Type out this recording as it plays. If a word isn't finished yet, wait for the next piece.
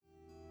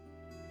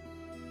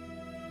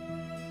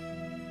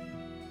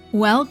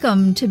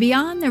Welcome to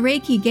Beyond the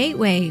Reiki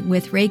Gateway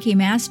with Reiki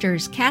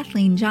Masters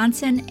Kathleen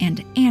Johnson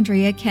and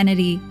Andrea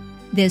Kennedy.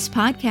 This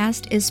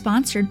podcast is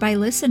sponsored by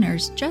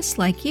listeners just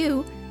like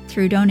you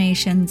through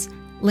donations.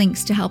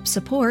 Links to help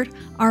support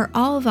our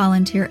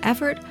all-volunteer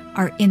effort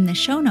are in the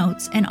show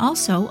notes and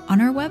also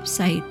on our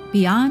website,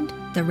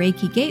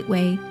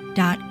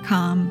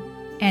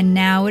 beyondthereikigateway.com. And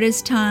now it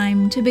is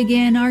time to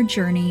begin our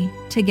journey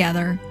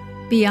together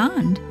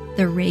beyond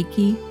the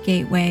Reiki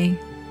Gateway.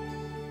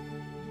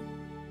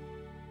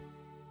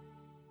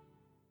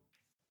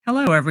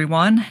 Hello,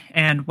 everyone,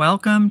 and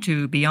welcome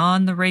to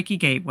Beyond the Reiki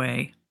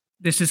Gateway.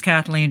 This is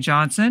Kathleen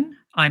Johnson.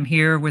 I'm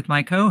here with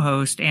my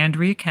co-host,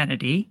 Andrea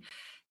Kennedy,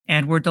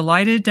 and we're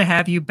delighted to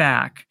have you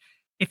back.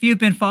 If you've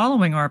been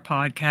following our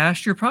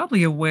podcast, you're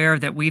probably aware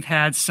that we've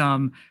had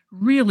some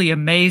really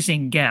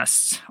amazing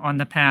guests on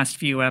the past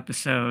few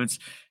episodes.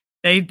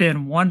 They've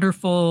been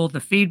wonderful.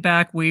 The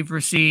feedback we've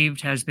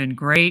received has been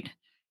great.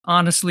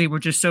 Honestly, we're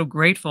just so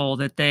grateful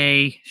that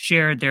they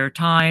shared their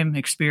time,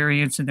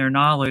 experience, and their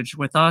knowledge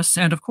with us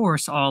and, of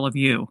course, all of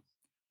you.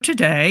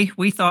 Today,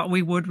 we thought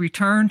we would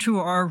return to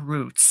our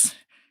roots.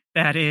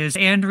 That is,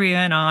 Andrea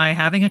and I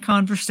having a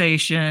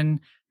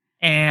conversation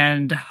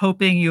and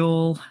hoping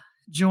you'll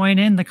join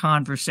in the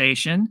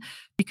conversation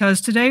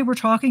because today we're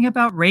talking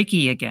about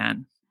Reiki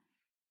again.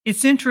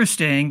 It's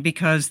interesting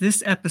because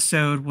this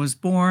episode was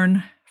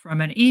born from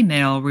an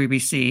email we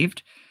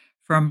received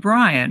from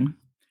Brian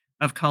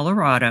of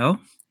Colorado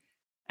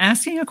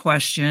asking a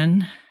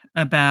question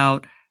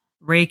about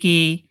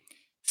Reiki,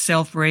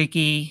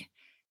 self-Reiki,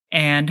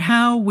 and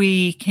how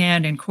we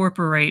can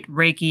incorporate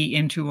Reiki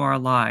into our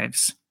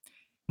lives.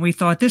 We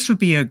thought this would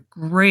be a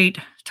great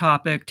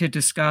topic to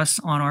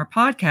discuss on our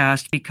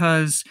podcast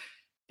because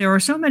there are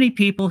so many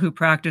people who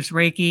practice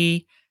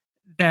Reiki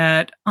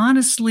that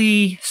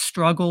honestly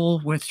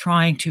struggle with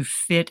trying to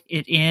fit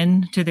it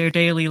in to their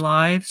daily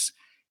lives.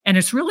 And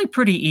it's really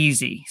pretty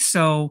easy.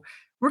 So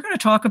we're going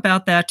to talk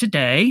about that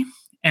today.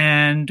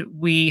 And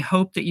we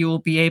hope that you will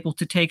be able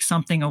to take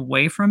something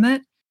away from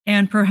it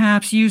and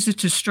perhaps use it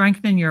to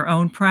strengthen your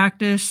own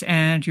practice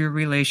and your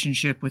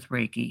relationship with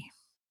Reiki.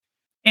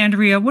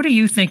 Andrea, what do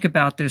you think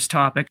about this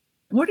topic?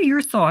 What are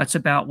your thoughts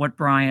about what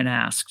Brian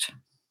asked?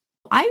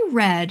 I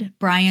read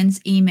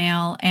Brian's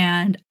email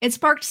and it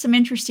sparked some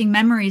interesting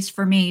memories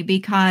for me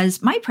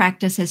because my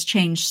practice has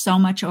changed so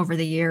much over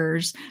the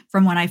years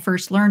from when I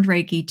first learned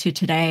Reiki to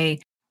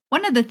today.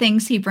 One of the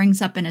things he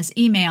brings up in his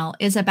email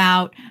is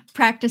about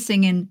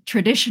practicing in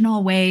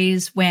traditional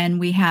ways when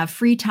we have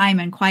free time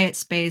and quiet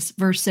space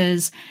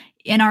versus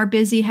in our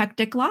busy,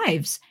 hectic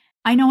lives.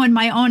 I know in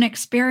my own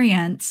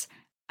experience,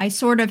 I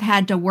sort of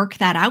had to work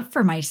that out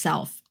for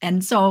myself.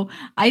 And so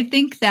I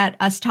think that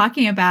us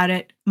talking about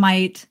it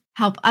might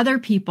help other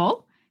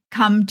people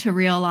come to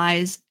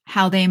realize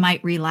how they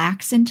might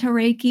relax into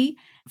Reiki,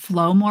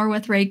 flow more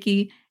with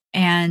Reiki,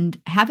 and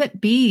have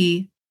it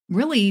be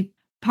really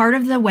part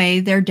of the way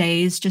their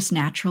days just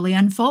naturally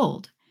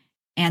unfold.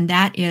 And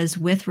that is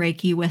with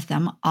Reiki with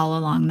them all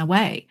along the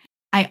way.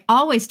 I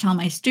always tell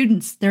my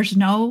students there's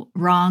no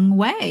wrong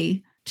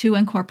way to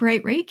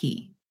incorporate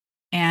Reiki.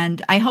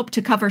 And I hope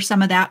to cover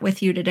some of that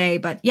with you today.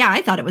 But yeah,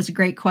 I thought it was a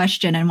great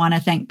question and want to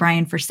thank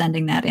Brian for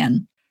sending that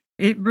in.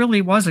 It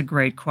really was a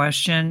great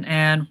question,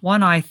 and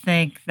one I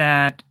think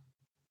that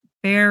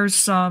bears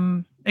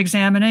some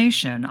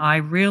examination. I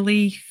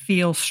really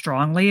feel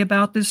strongly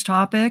about this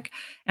topic.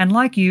 And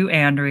like you,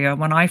 Andrea,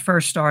 when I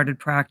first started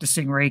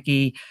practicing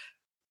Reiki,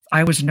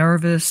 I was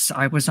nervous,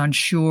 I was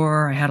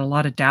unsure, I had a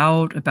lot of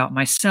doubt about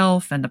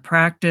myself and the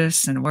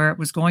practice and where it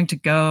was going to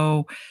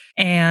go.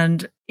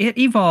 And it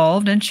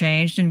evolved and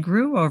changed and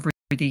grew over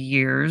the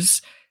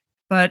years,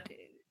 but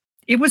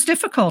it was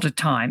difficult at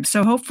times.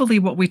 So hopefully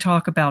what we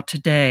talk about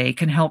today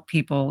can help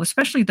people,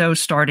 especially those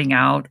starting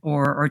out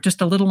or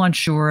just a little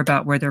unsure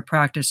about where their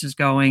practice is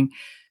going.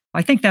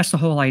 I think that's the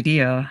whole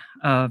idea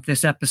of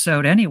this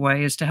episode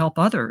anyway, is to help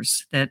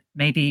others that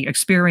may be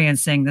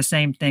experiencing the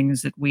same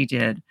things that we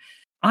did.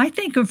 I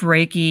think of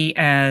Reiki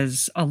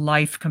as a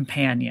life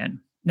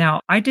companion. Now,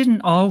 I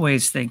didn't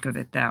always think of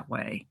it that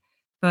way,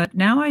 but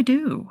now I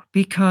do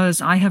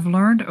because I have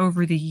learned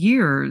over the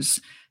years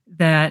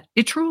that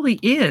it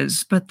truly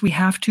is, but we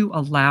have to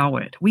allow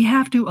it. We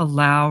have to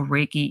allow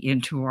Reiki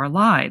into our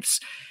lives.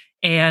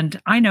 And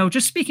I know,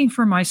 just speaking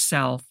for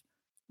myself,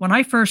 when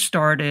I first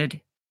started,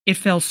 it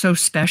felt so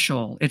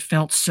special. It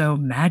felt so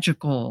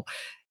magical.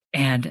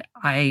 And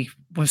I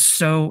was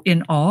so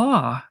in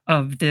awe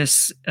of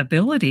this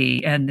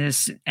ability and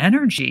this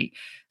energy.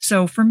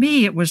 So for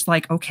me, it was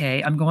like,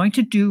 okay, I'm going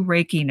to do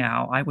Reiki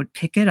now. I would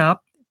pick it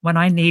up when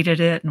I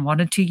needed it and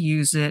wanted to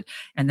use it,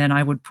 and then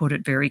I would put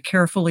it very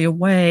carefully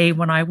away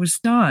when I was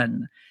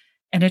done.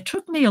 And it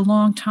took me a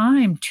long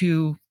time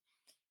to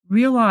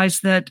realize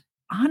that,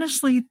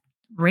 honestly,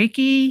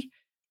 Reiki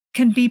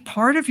can be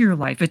part of your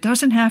life. It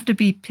doesn't have to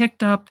be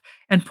picked up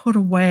and put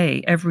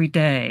away every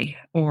day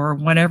or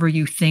whenever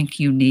you think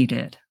you need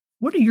it.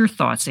 What are your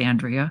thoughts,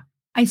 Andrea?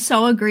 I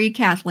so agree,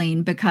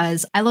 Kathleen,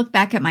 because I look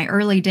back at my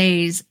early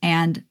days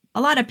and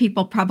a lot of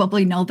people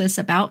probably know this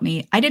about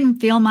me. I didn't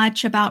feel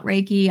much about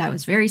Reiki. I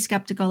was very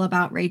skeptical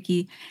about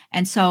Reiki.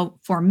 And so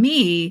for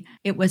me,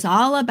 it was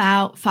all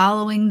about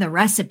following the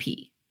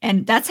recipe.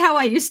 And that's how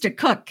I used to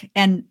cook.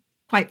 And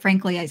quite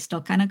frankly, I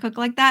still kind of cook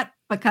like that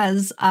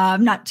because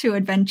I'm not too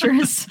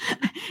adventurous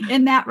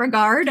in that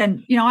regard.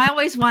 And, I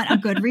always want a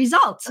good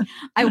result.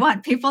 I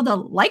want people to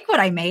like what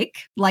I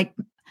make, like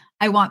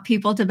I want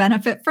people to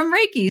benefit from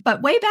Reiki.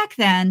 But way back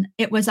then,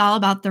 it was all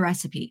about the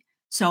recipe.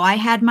 So I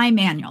had my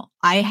manual.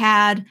 I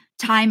had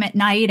time at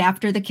night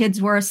after the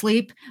kids were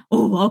asleep.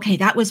 Oh, okay,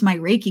 that was my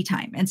Reiki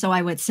time. And so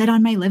I would sit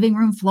on my living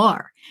room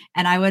floor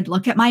and I would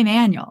look at my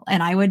manual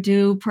and I would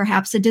do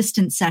perhaps a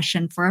distance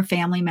session for a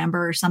family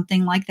member or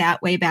something like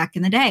that way back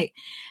in the day.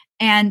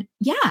 And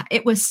yeah,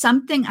 it was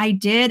something I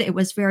did. It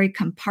was very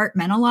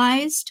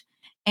compartmentalized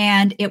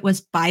and it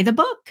was by the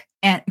book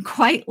and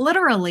quite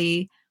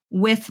literally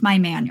with my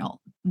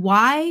manual.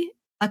 Why?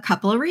 A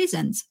couple of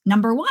reasons.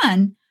 Number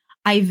one,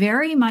 I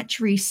very much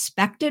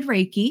respected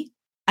Reiki.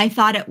 I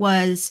thought it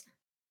was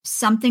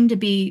something to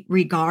be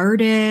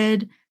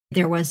regarded.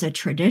 There was a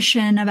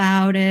tradition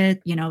about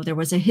it. There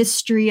was a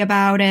history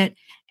about it.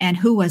 And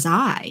who was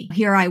I?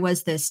 Here I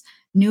was, this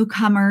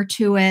newcomer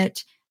to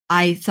it.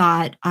 I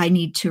thought I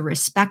need to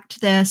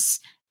respect this.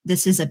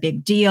 This is a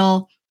big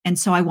deal. And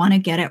so I want to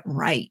get it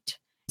right.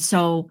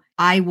 So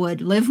I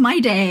would live my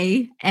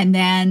day and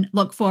then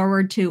look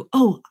forward to,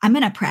 I'm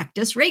going to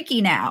practice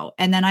Reiki now.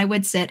 And then I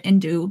would sit and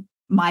do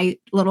my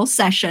little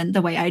session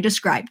the way I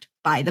described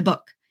by the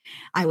book.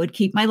 I would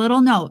keep my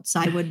little notes.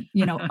 I would,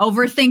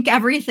 overthink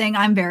everything,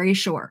 I'm very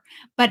sure.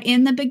 But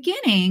in the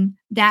beginning,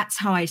 that's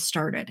how I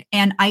started.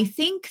 And I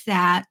think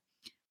that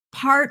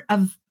part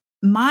of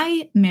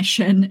my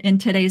mission in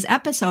today's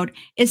episode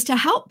is to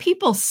help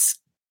people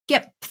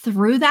skip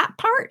through that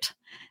part.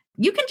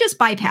 You can just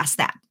bypass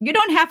that. You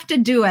don't have to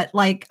do it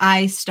like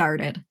I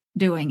started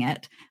doing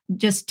it.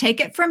 Just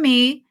take it from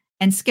me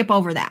and skip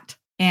over that.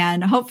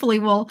 And hopefully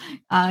we'll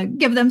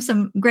give them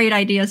some great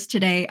ideas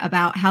today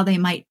about how they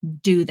might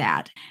do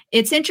that.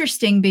 It's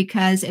interesting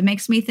because it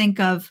makes me think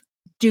of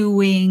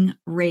doing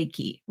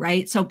Reiki,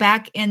 right? So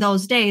back in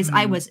those days,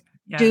 I was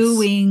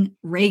doing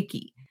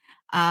Reiki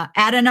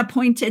at an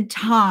appointed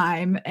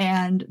time.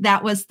 And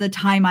that was the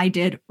time I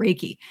did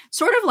Reiki.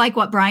 Sort of like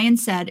what Brian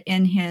said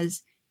in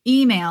his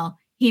email.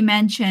 He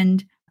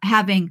mentioned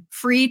having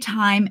free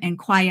time and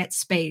quiet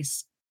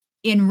space.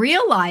 In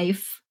real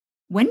life,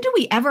 when do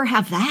we ever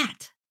have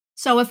that?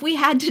 So if we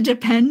had to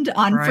depend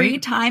on free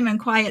time and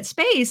quiet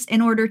space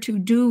in order to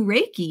do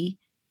Reiki,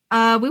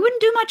 we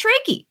wouldn't do much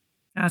Reiki.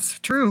 That's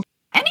true.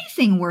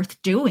 Anything worth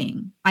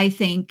doing, I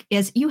think,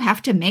 is you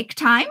have to make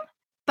time,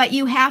 but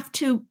you have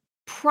to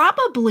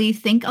probably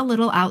think a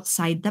little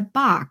outside the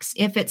box.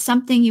 If it's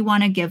something you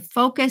want to give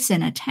focus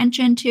and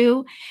attention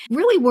to,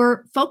 really,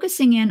 we're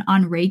focusing in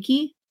on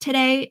Reiki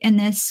today in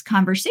this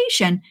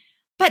conversation,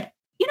 but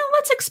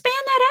let's expand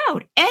that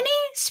out. Any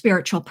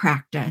spiritual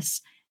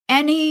practice,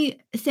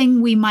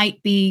 anything we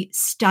might be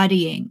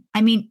studying.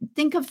 I mean,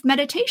 think of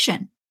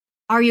meditation.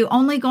 Are you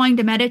only going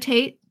to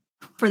meditate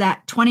for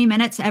that 20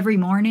 minutes every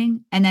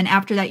morning? And then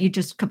after that, you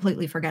just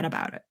completely forget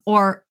about it?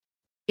 Or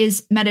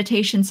is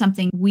meditation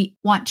something we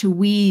want to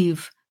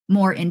weave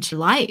more into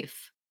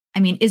life? I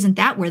mean, isn't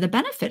that where the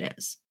benefit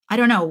is? I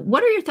don't know.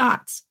 What are your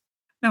thoughts?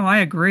 No, I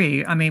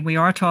agree. I mean, we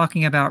are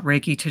talking about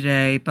Reiki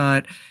today,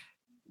 but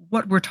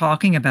what we're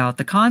talking about,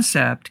 the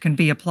concept, can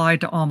be applied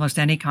to almost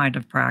any kind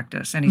of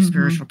practice, any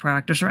spiritual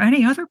practice, or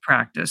any other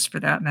practice for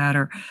that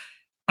matter.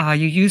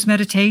 You use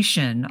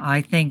meditation.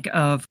 I think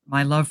of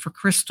my love for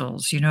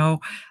crystals.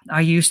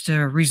 I used to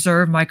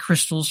reserve my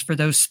crystals for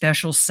those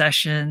special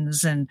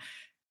sessions, and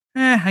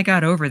I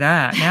got over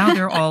that. Now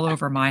they're all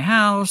over my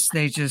house.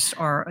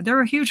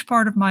 They're a huge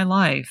part of my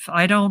life.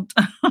 I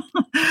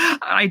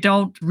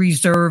don't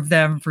reserve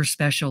them for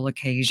special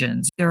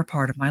occasions. They're a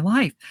part of my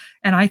life.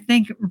 And I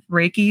think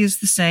Reiki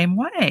is the same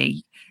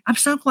way. I'm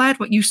so glad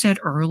what you said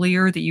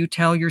earlier, that you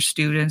tell your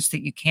students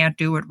that you can't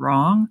do it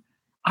wrong.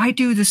 I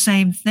do the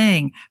same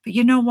thing. But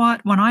you know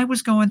what? When I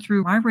was going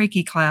through my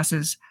Reiki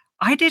classes,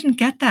 I didn't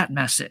get that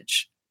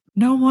message.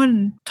 No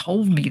one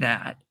told me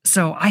that.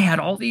 So I had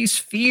all these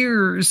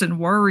fears and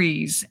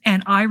worries.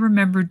 And I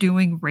remember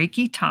doing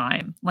Reiki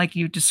time, like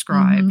you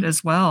described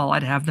as well.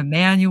 I'd have the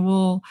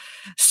manual,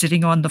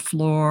 sitting on the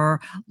floor,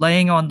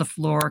 laying on the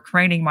floor,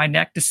 craning my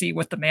neck to see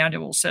what the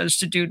manual says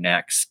to do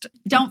next.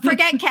 Don't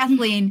forget,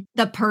 Kathleen,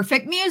 the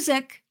perfect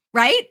music,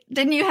 right?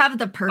 Didn't you have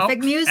the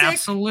perfect music?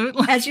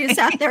 Absolutely. As you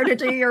sat there to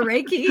do your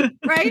Reiki,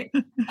 right?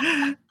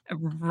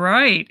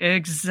 Right,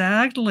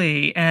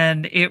 exactly.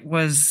 And it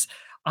was...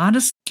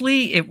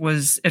 Honestly,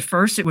 at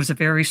first it was a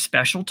very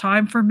special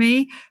time for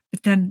me,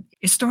 but then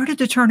it started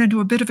to turn into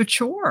a bit of a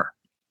chore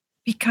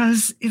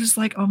because it was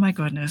like, oh my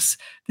goodness,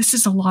 this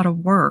is a lot of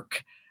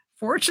work.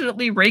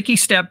 Fortunately, Reiki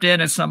stepped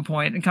in at some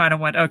point and kind of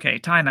went, okay,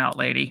 time out,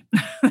 lady.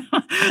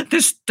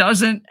 This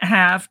doesn't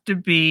have to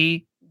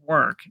be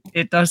work.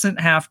 It doesn't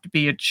have to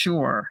be a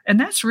chore. And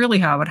that's really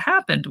how it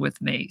happened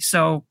with me.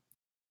 So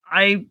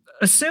I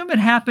assume it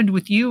happened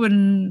with you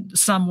in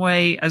some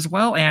way as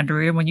well,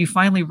 Andrea, when you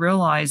finally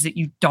realized that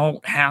you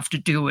don't have to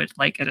do it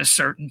like at a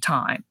certain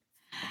time.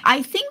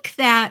 I think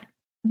that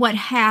what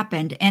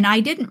happened, and I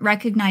didn't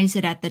recognize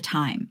it at the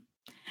time.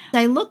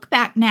 I look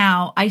back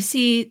now, I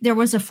see there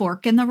was a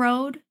fork in the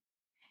road,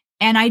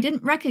 and I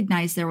didn't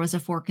recognize there was a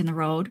fork in the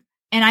road.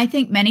 And I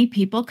think many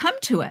people come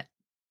to it.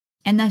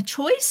 And the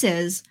choice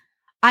is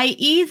I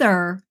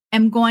either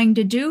am going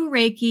to do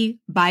Reiki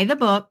by the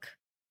book,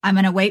 I'm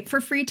going to wait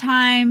for free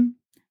time,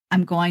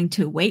 I'm going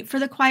to wait for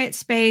the quiet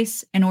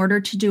space in order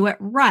to do it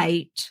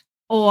right,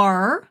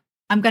 or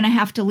I'm going to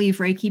have to leave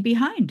Reiki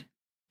behind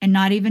and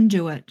not even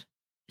do it.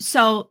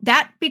 So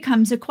that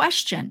becomes a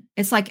question.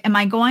 It's like, am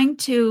I going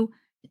to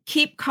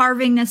keep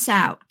carving this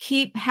out,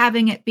 keep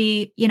having it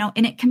be,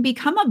 and it can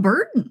become a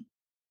burden.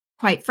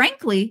 Quite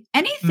frankly,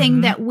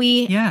 anything that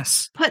we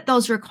put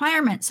those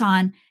requirements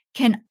on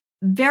can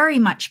very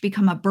much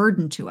become a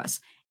burden to us.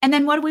 And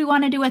then what do we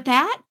want to do with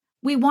that?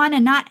 We want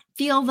to not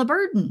feel the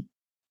burden.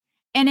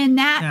 And in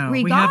that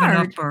regard, we have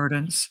enough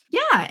burdens.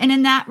 Yeah. And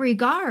in that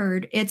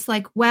regard, it's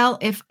like, well,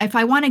 if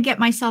I want to get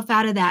myself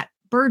out of that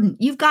burden,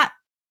 you've got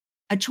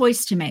a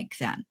choice to make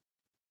then.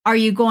 Are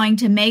you going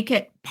to make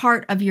it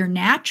part of your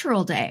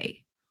natural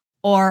day?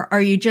 Or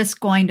are you just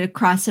going to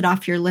cross it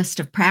off your list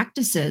of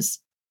practices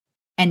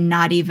and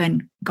not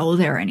even go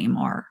there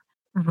anymore?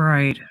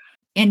 Right.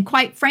 And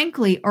quite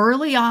frankly,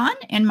 early on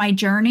in my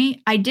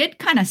journey, I did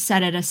kind of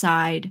set it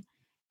aside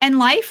and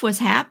life was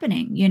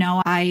happening.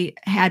 I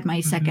had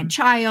my second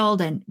child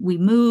and we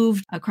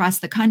moved across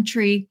the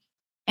country.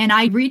 And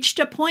I reached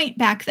a point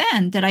back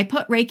then that I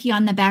put Reiki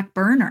on the back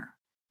burner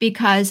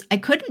because I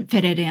couldn't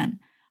fit it in.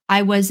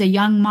 I was a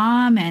young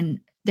mom and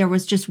there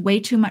was just way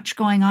too much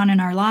going on in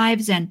our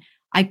lives. And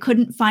I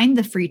couldn't find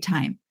the free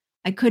time.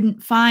 I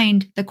couldn't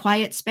find the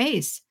quiet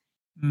space.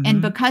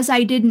 And because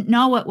I didn't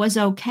know it was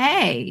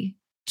okay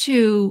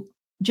to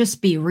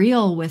just be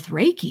real with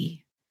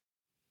Reiki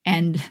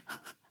and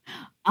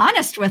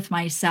honest with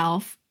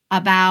myself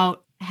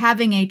about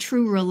having a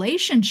true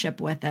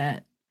relationship with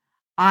it,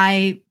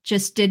 I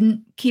just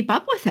didn't keep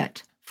up with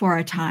it for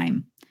a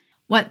time.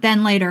 What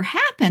then later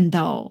happened,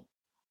 though,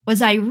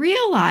 was I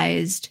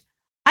realized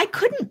I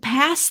couldn't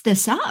pass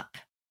this up.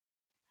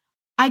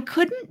 I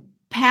couldn't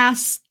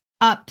pass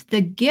up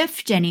the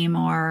gift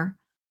anymore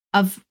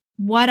of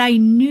what I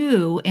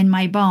knew in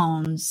my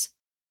bones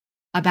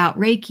about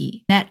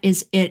Reiki. That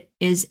is, it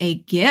is a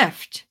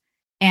gift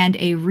and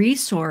a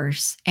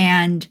resource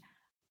and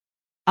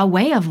a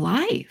way of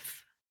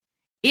life,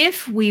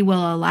 if we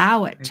will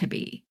allow it to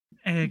be.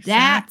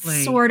 Exactly.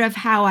 That's sort of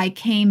how I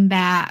came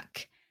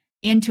back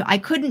into. I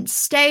couldn't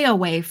stay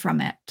away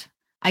from it.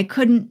 I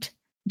couldn't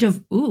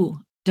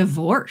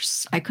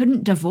divorce. I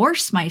couldn't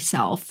divorce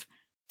myself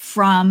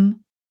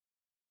from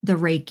the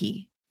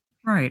Reiki.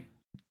 Right.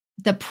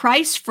 The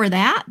price for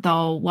that,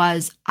 though,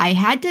 was I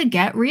had to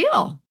get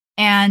real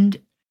and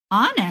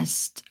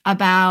honest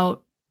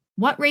about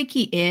what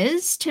Reiki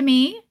is to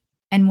me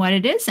and what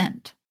it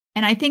isn't.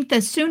 And I think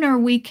the sooner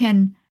we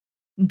can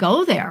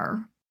go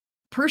there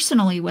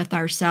personally with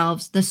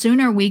ourselves, the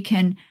sooner we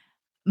can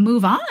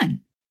move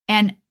on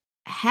and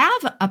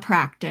have a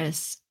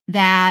practice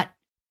that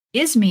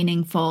is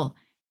meaningful,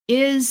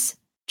 is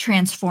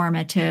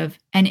transformative,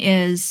 and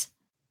is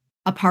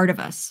a part of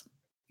us.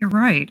 You're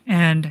right.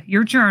 And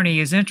your journey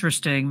is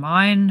interesting.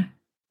 Mine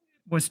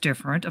was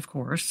different, of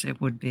course, it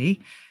would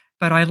be.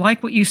 But I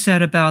like what you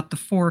said about the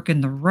fork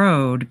in the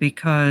road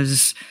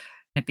because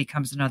it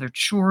becomes another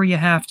chore you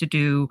have to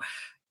do.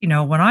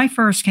 When I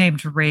first came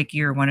to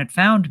Reiki, or when it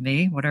found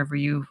me,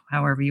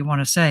 however you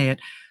want to say it,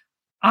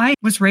 I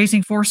was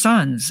raising 4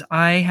 sons.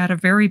 I had a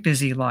very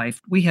busy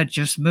life. We had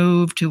just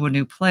moved to a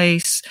new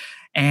place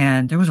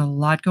and there was a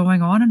lot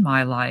going on in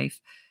my life.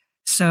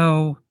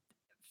 So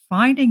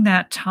finding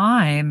that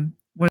time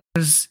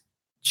was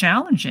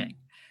challenging.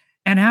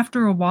 And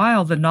after a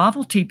while, the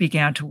novelty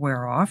began to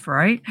wear off,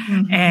 right?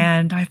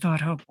 And I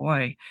thought, oh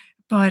boy.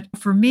 But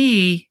for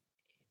me,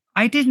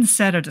 I didn't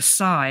set it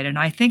aside. And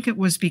I think it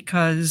was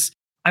because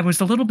I was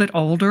a little bit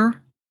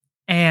older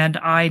and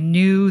I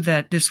knew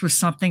that this was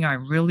something I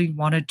really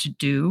wanted to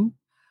do.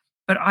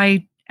 But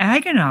I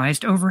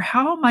agonized over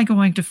how am I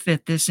going to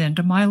fit this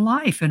into my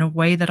life in a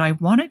way that I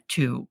wanted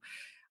to.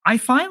 I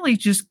finally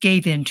just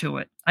gave into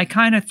it. I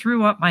kind of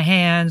threw up my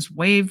hands,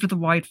 waved the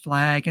white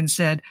flag, and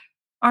said,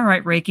 all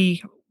right,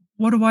 Reiki,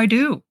 what do I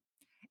do?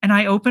 And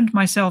I opened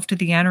myself to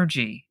the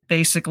energy,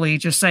 basically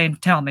just saying,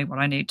 tell me what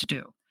I need to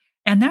do.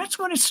 And that's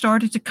when it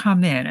started to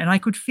come in. And I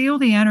could feel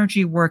the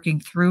energy working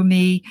through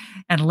me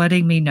and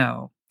letting me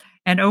know.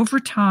 And over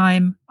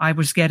time, I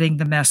was getting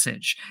the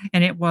message.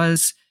 And it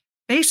was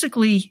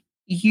basically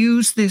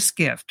use this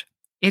gift.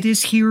 It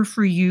is here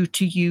for you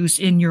to use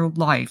in your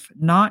life,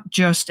 not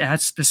just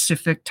at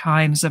specific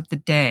times of the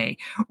day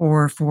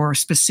or for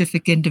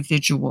specific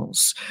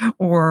individuals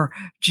or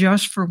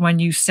just for when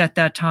you set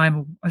that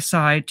time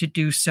aside to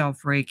do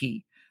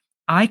self-Reiki.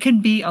 I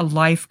can be a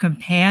life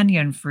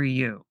companion for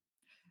you.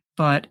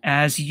 But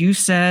as you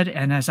said,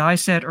 and as I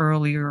said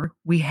earlier,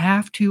 we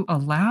have to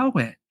allow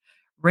it.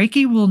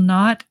 Reiki will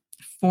not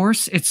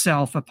force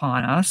itself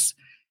upon us.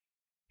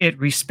 It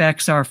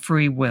respects our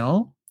free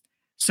will.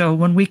 So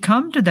when we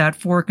come to that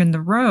fork in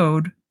the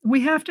road,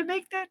 we have to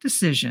make that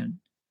decision.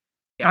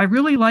 I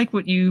really like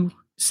what you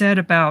said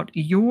about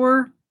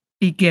your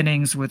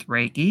beginnings with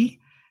Reiki,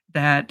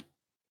 that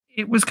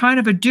it was kind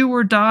of a do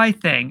or die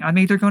thing. I'm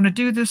either going to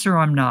do this or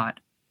I'm not.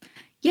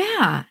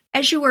 Yeah.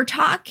 As you were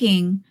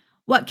talking,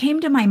 what came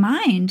to my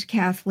mind,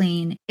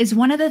 Kathleen, is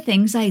one of the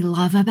things I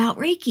love about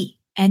Reiki,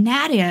 and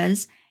that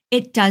is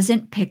it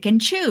doesn't pick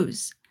and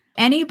choose.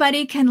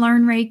 Anybody can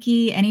learn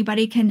Reiki,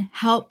 anybody can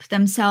help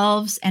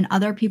themselves and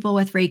other people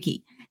with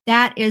Reiki.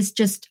 That is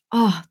just,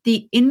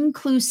 the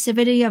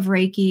inclusivity of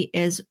Reiki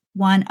is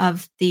one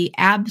of the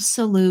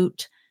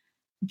absolute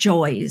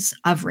joys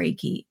of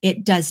Reiki.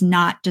 It does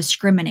not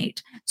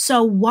discriminate.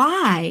 So,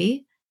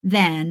 why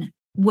then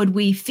would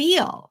we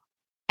feel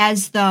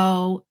as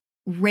though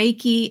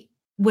Reiki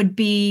would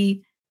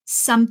be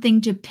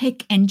something to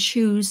pick and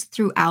choose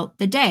throughout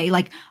the day?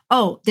 Like,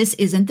 oh, this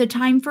isn't the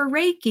time for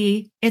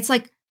Reiki. It's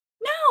like,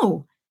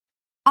 no,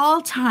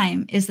 all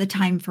time is the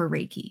time for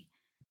Reiki.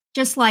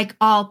 Just like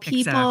all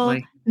people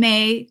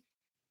may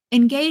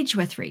engage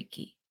with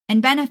Reiki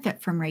and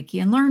benefit from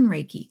Reiki and learn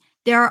Reiki.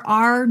 There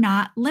are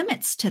not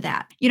limits to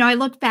that. I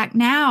look back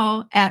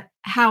now at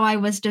how I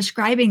was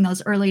describing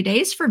those early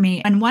days for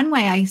me. And one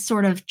way I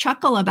sort of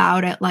chuckle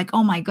about it, like,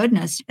 oh my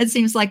goodness, it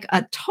seems like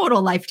a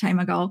total lifetime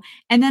ago.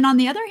 And then on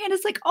the other hand,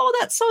 it's like, oh,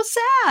 that's so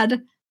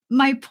sad.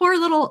 My poor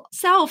little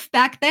self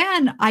back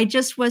then, I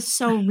just was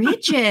so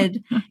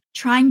rigid,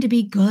 trying to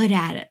be good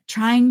at it,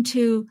 trying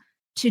to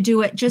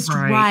do it just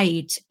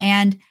right.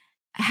 And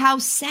how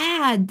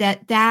sad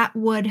that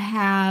would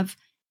have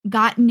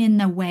gotten in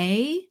the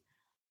way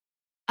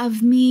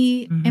of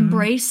me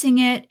embracing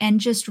it and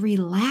just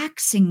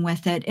relaxing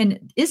with it.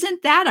 And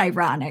isn't that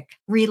ironic?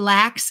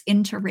 Relax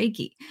into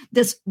Reiki,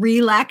 this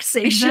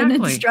relaxation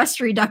and stress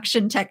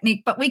reduction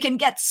technique, but we can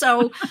get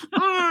so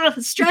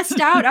stressed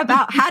out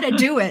about how to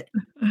do it.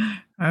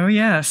 Oh,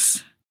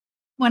 yes.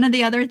 One of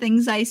the other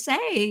things I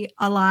say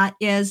a lot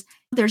is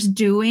there's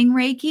doing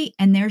Reiki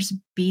and there's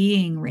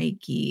being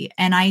Reiki.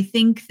 And I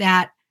think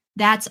that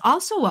that's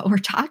also what we're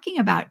talking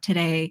about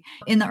today.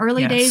 In the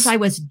early days, I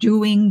was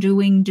doing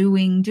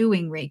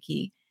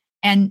Reiki.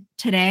 And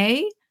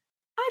today,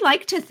 I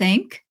like to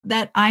think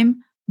that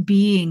I'm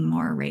being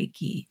more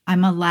Reiki.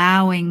 I'm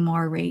allowing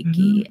more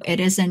Reiki. It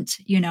isn't,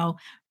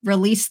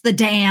 release the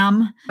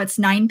dam. It's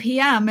 9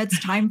 p.m. It's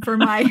time for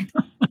my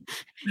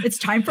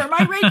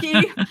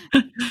Reiki.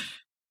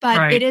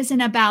 But it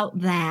isn't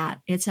about that.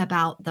 It's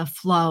about the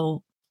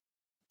flow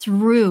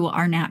through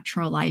our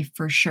natural life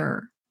for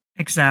sure.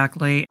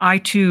 Exactly. I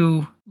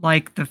too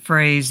like the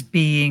phrase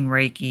being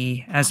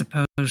Reiki as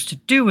opposed to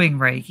doing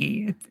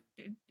Reiki.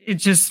 It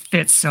just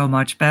fits so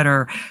much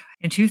better.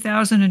 In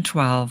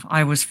 2012,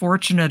 I was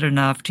fortunate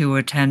enough to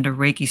attend a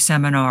Reiki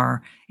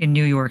seminar in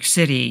New York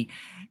City.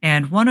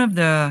 And one of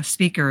the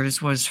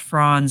speakers was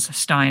Franz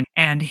Stein.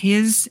 And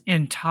his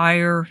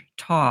entire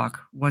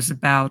talk was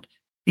about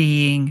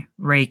being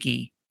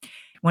Reiki.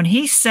 When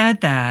he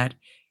said that,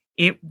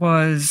 it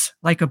was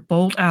like a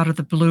bolt out of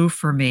the blue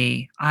for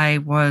me. I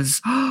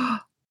was,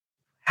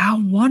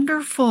 how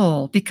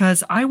wonderful,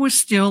 because I was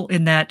still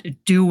in that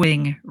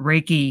doing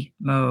Reiki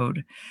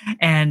mode.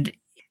 And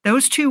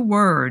those two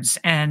words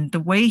and the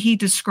way he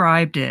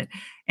described it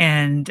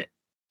and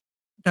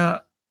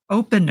the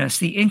openness,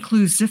 the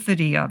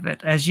inclusivity of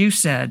it, as you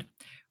said,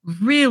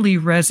 really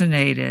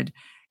resonated.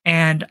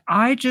 And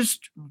I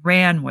just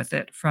ran with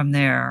it from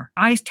there.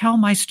 I tell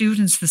my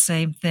students the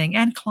same thing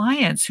and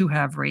clients who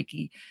have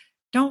Reiki.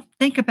 Don't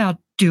think about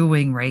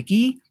doing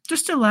Reiki.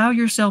 Just allow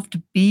yourself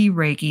to be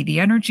Reiki. The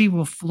energy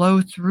will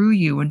flow through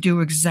you and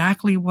do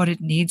exactly what it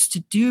needs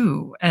to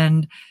do.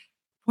 And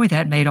boy,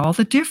 that made all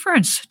the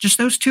difference. Just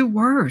those two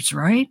words,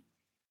 right?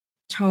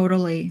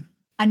 Totally.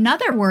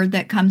 Another word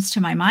that comes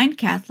to my mind,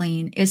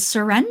 Kathleen, is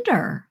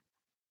surrender.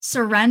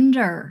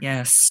 Surrender.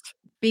 Yes.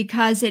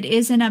 Because it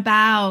isn't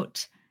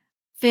about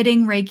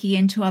fitting Reiki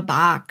into a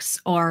box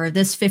or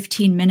this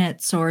 15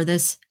 minutes or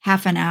this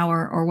half an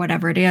hour or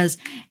whatever it is.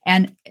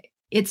 And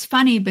it's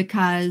funny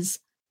because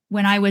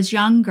when I was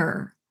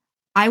younger,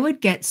 I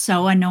would get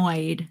so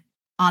annoyed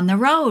on the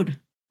road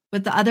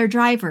with the other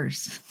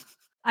drivers.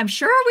 I'm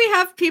sure we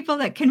have people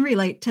that can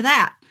relate to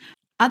that.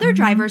 Other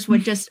drivers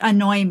would just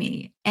annoy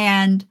me.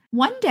 And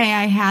one day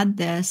I had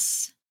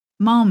this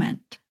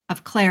moment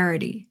of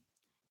clarity.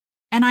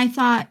 And I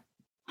thought,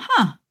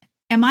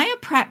 am I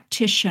a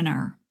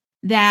practitioner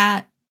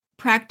that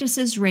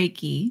practices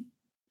Reiki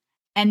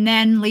and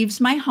then leaves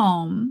my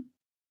home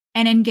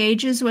and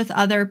engages with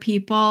other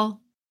people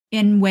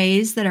in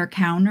ways that are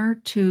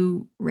counter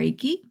to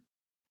Reiki?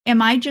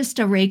 Am I just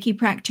a Reiki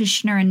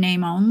practitioner in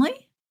name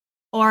only?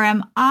 Or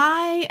am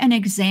I an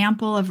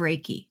example of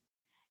Reiki?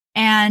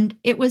 And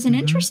it was an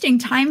interesting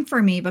time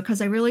for me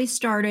because I really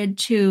started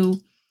to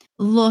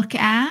look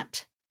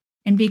at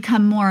and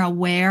become more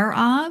aware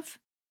of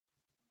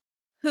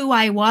who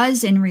I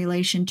was in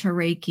relation to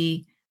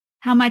Reiki,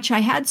 how much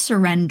I had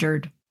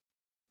surrendered,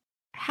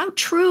 how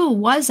true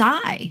was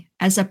I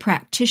as a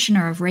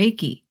practitioner of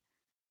Reiki,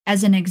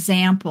 as an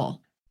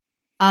example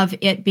of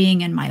it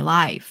being in my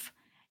life?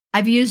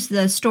 I've used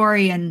the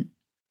story in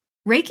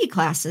Reiki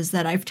classes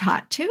that I've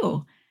taught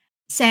too,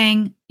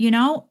 saying,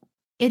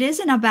 it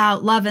isn't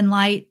about love and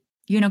light,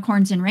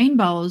 unicorns and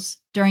rainbows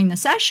during the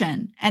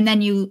session. And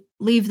then you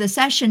leave the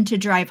session to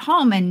drive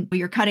home and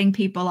you're cutting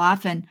people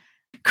off and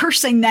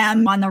cursing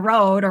them on the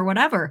road or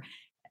whatever.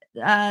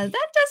 That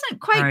doesn't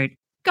quite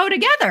go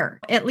together,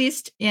 at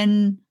least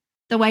in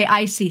the way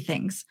I see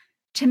things.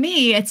 To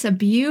me, it's a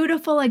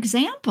beautiful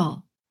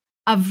example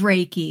of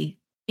Reiki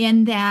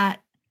in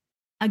that,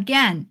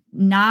 again,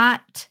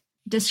 not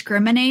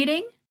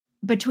discriminating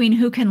between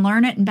who can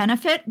learn it and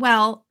benefit.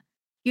 Well,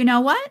 you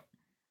know what?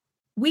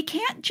 We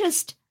can't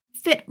just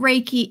fit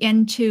Reiki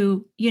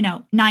into,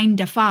 9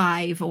 to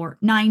 5 or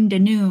 9 to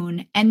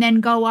noon and then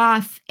go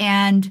off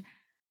and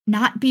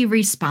not be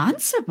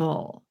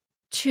responsible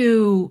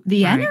to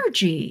the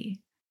energy.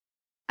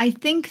 I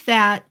think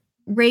that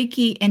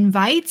Reiki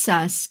invites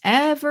us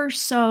ever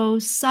so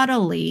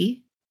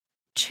subtly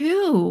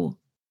to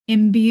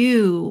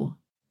imbue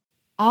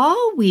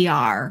all we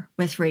are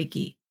with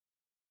Reiki,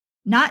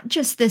 not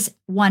just this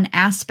one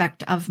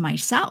aspect of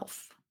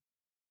myself.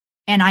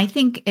 And I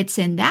think it's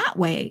in that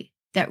way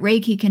that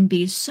Reiki can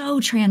be so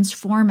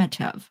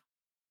transformative,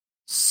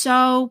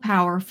 so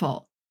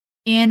powerful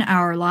in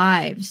our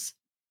lives,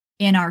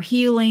 in our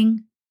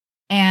healing.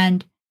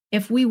 And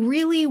if we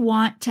really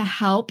want to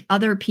help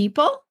other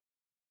people,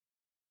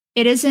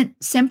 it isn't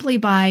simply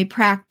by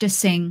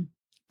practicing,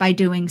 by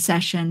doing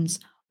sessions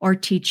or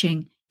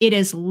teaching. It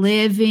is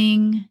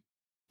living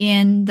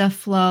in the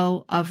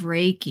flow of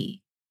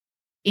Reiki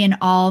in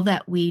all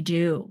that we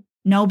do.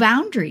 No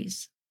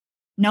boundaries.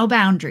 No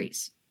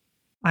boundaries.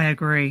 I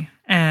agree.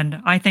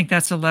 And I think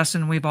that's a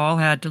lesson we've all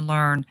had to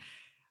learn.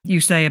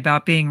 You say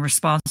about being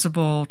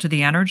responsible to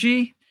the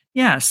energy.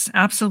 Yes,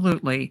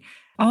 absolutely.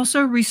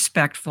 Also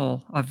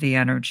respectful of the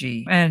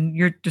energy. And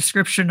your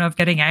description of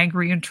getting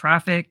angry in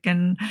traffic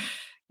and,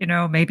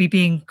 maybe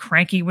being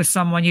cranky with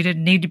someone you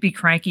didn't need to be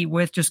cranky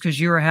with just because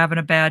you were having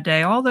a bad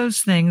day. All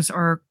those things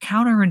are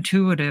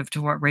counterintuitive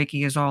to what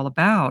Reiki is all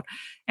about.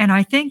 And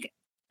I think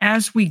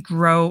as we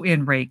grow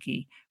in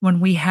Reiki, when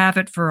we have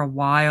it for a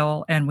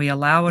while and we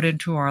allow it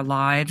into our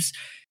lives,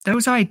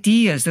 those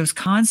ideas, those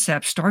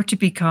concepts start to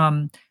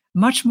become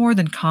much more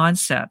than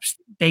concepts.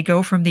 They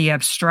go from the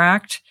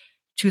abstract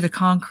to the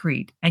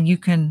concrete, and you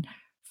can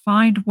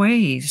find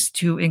ways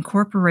to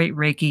incorporate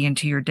Reiki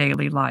into your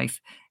daily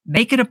life,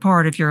 make it a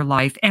part of your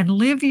life, and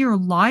live your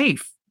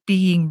life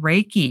being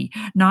Reiki,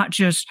 not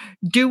just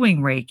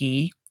doing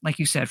Reiki, like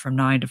you said, from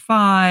 9 to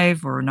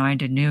 5 or 9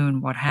 to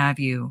noon, what have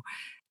you.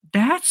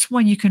 That's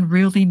when you can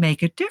really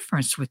make a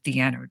difference with the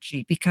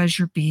energy because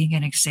you're being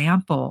an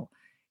example.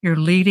 You're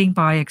leading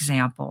by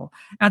example.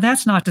 Now,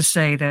 that's not to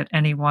say that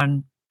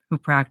anyone who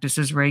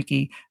practices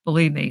Reiki,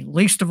 believe me,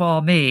 least of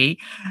all me,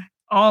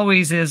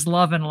 always is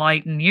love and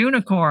light and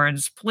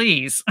unicorns,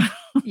 please.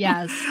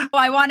 Yes.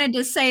 Well, I wanted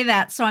to say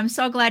that, so I'm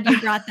so glad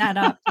you brought that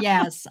up.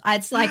 Yes.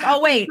 It's like,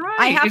 oh, wait,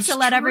 I have to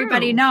let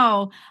everybody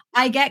know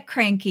I get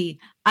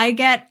cranky. I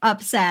get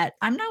upset.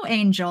 I'm no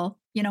angel.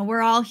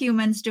 We're all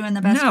humans doing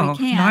the best we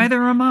can.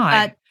 Neither am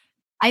I. But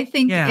I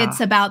think it's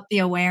about the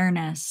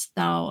awareness,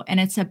 though, and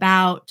it's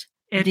about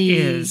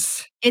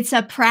it's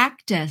a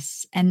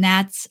practice, and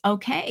that's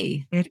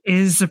okay. It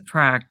is a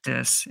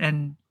practice,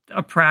 and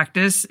a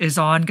practice is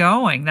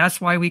ongoing.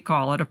 That's why we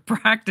call it a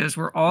practice.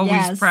 We're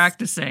always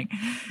practicing.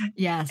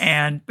 Yes.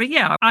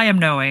 But I am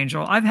no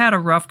angel. I've had a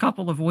rough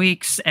couple of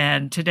weeks,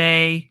 and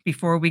today,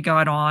 before we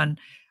got on,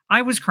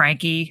 I was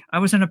cranky. I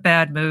was in a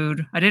bad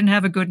mood. I didn't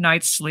have a good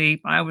night's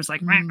sleep. I was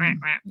like,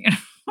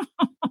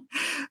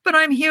 but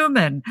I'm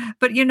human.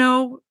 But,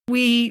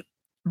 we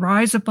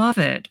rise above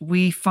it.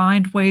 We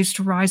find ways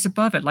to rise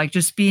above it. Like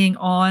just being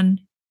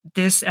on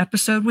this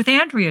episode with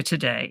Andrea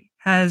today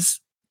has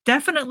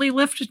definitely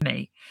lifted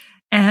me.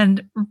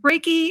 And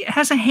Reiki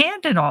has a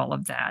hand in all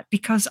of that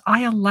because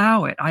I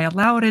allow it. I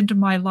allow it into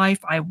my life.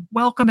 I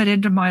welcome it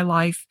into my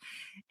life.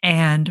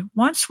 And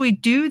once we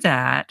do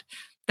that,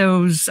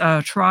 those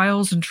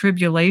trials and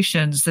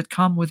tribulations that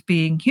come with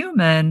being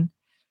human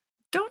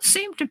don't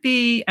seem to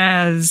be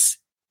as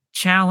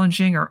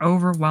challenging or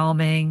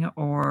overwhelming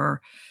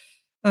or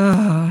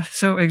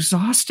so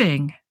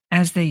exhausting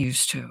as they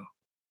used to.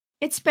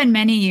 It's been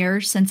many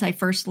years since I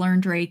first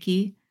learned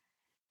Reiki.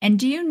 And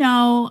do you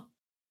know,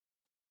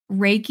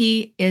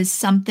 Reiki is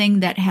something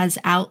that has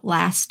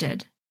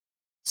outlasted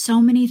so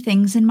many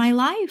things in my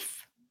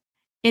life.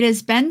 It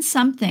has been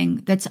something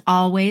that's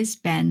always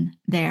been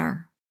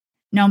there.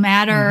 No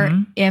matter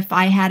if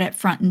I had it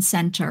front and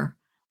center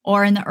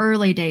or in the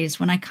early days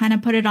when I kind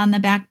of put it on the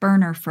back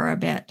burner for a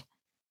bit,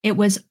 it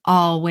was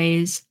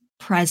always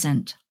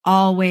present,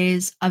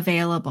 always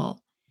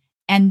available.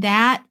 And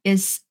that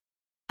is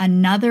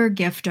another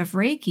gift of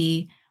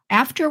Reiki.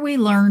 After we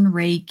learn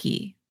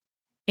Reiki,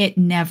 it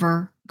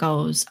never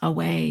goes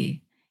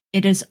away.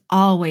 It is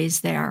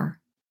always there.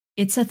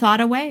 It's a thought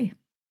away.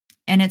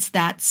 And it's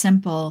that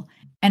simple.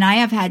 And I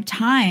have had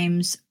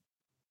times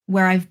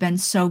where I've been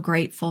so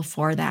grateful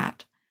for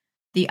that.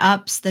 The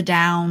ups, the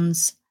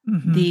downs,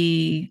 Mhm.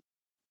 the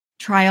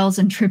trials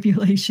and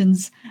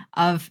tribulations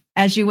of,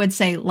 as you would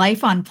say,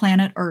 life on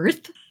planet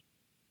Earth.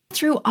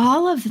 Through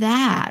all of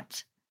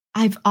that,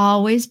 I've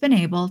always been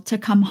able to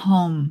come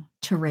home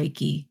to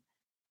Reiki.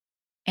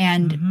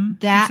 And Mhm.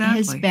 that has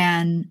Exactly.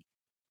 been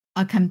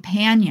a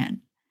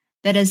companion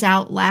that has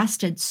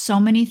outlasted so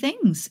many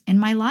things in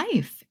my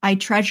life. I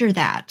treasure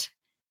that.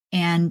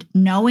 And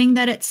knowing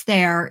that it's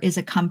there is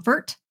a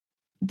comfort.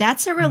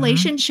 That's a Mhm.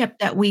 relationship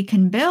that we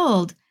can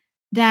build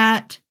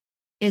that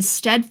is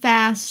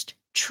steadfast,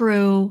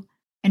 true,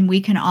 and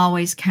we can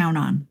always count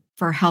on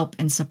for help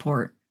and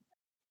support.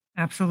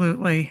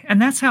 Absolutely.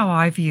 And that's how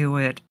I view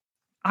it.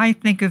 I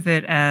think of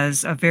it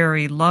as a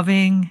very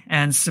loving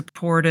and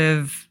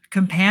supportive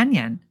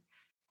companion,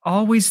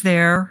 always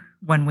there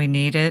when we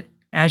need it.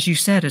 As you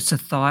said, it's a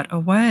thought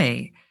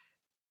away.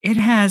 It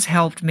has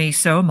helped me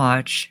so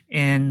much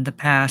in the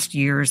past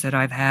years that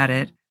I've had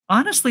it.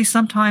 Honestly,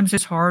 sometimes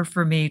it's hard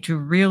for me to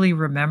really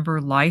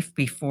remember life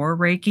before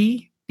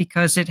Reiki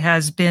because it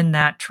has been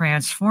that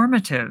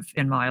transformative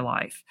in my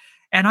life.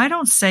 And I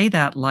don't say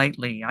that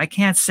lightly. I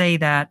can't say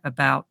that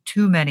about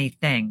too many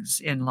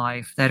things in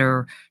life that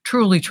are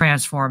truly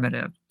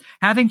transformative.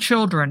 Having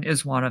children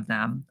is one of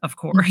them, of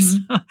course.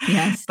 Mhm.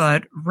 Yes.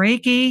 But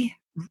Reiki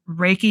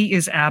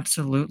is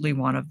absolutely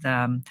one of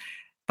them.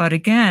 But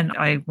again,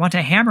 I want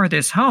to hammer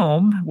this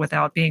home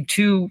without being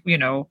too,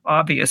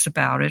 obvious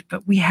about it,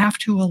 but we have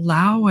to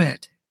allow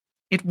it.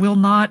 It will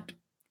not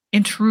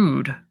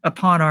intrude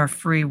upon our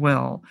free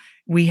will.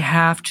 We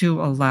have to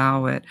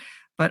allow it.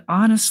 But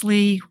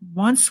honestly,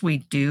 once we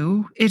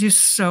do, it is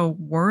so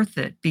worth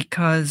it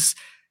because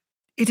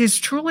it is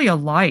truly a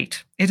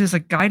light. It is a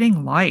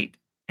guiding light.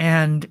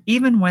 And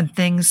even when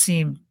things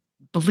seem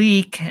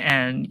bleak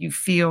and you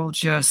feel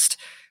just,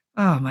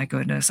 oh my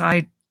goodness,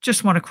 I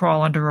just want to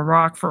crawl under a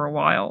rock for a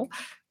while,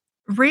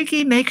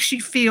 Reiki makes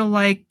you feel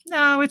like,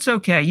 no, it's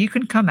okay. You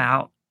can come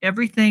out.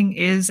 Everything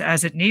is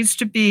as it needs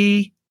to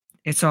be.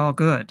 It's all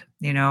good.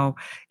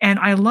 And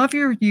I love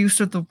your use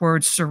of the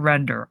word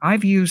surrender.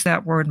 I've used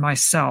that word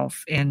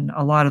myself in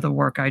a lot of the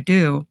work I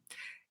do.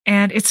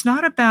 And it's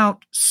not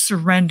about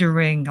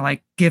surrendering,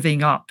 like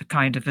giving up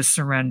kind of a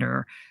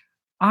surrender.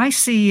 I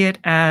see it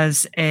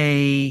as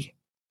a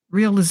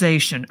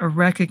realization, a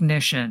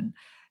recognition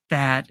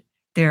that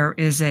there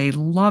is a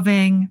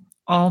loving,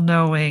 all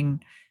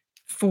knowing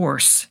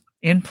force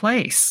in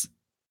place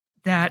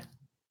that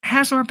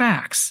has our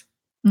backs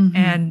Mhm.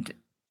 and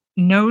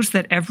knows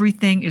that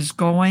everything is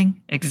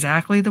going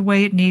exactly the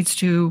way it needs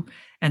to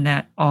and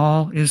that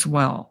all is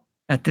well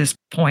at this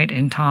point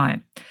in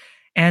time.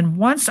 And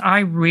once I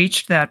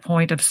reached that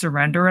point of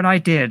surrender, and I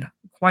did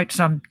quite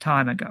some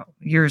time ago,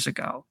 years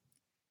ago,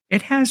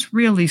 it has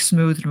really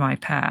smoothed my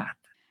path.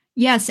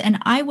 Yes, and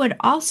I would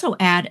also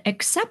add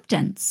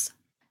acceptance.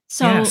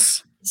 So,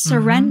 Yes. Mhm.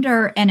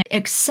 surrender and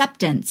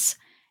acceptance,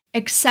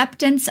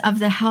 acceptance of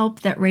the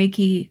help that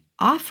Reiki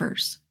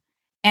offers.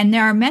 And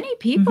there are many Mhm.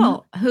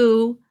 people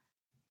who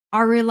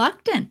are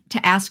reluctant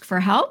to ask for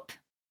help,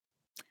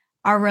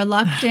 are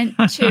reluctant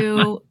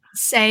to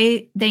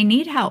say they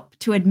need help,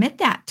 to admit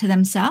that to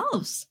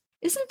themselves.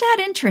 Isn't that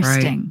Right.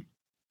 interesting?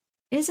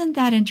 Isn't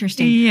that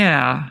interesting?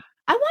 Yeah.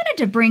 I wanted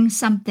to bring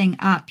something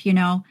up.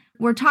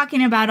 We're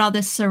talking about all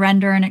this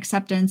surrender and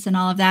acceptance and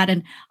all of that.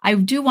 And I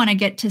do want to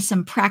get to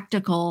some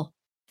practical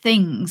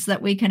things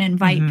that we can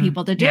invite Mhm.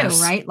 people to do,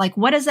 Yes. right? Like,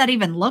 what does that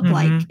even look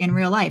like Mhm. in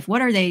real life?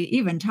 What are they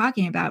even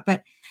talking about?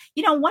 But,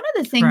 one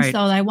of the things, Right.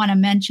 though, that I want to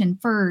mention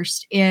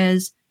first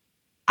is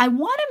I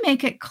want to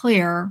make it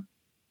clear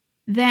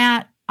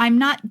that I'm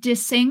not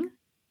dissing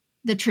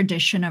the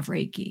tradition of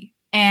Reiki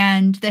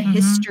and the Mhm.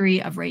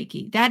 history of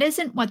Reiki. That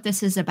isn't what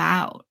this is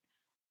about.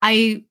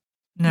 I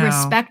No.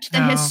 respect the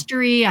No.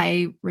 history,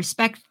 I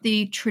respect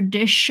the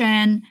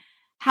tradition.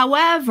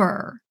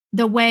 However,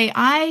 the way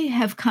I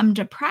have come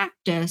to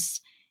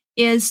practice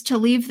is to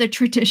leave the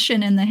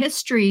tradition and the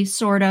history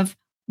sort of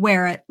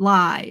where it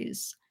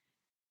lies.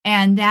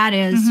 And that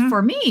is Mhm.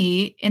 for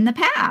me in the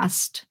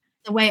past.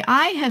 The way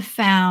I have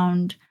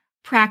found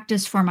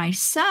practice for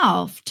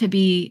myself to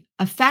be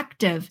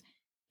effective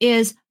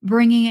is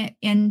bringing it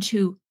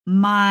into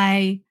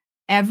my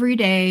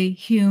everyday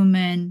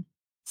human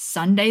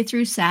Sunday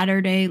through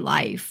Saturday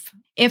life.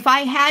 If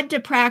I had to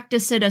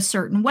practice it a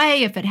certain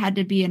way, if it had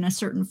to be in a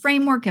certain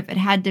framework, if it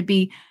had to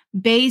be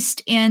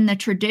based in the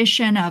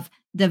tradition of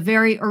the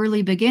very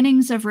early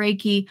beginnings of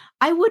Reiki,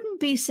 I wouldn't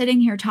be sitting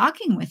here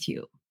talking with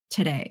you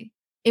today.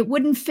 It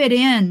wouldn't fit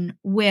in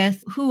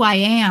with who I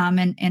am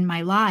and in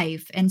my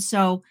life. And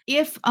so,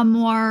 if a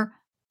more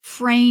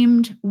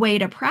framed way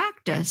to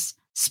practice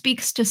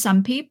speaks to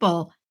some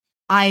people,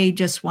 I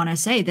just want to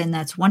say, then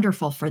that's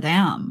wonderful for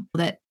them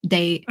that Of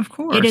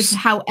it is course.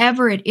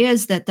 however it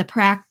is that the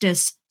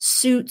practice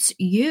suits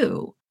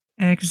you.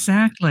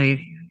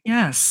 Exactly.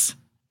 Yes.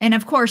 And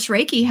of course,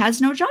 Reiki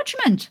has no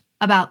judgment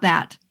about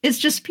that. It's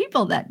just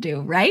people that do,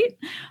 right?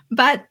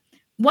 But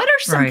What are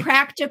some Right.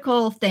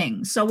 practical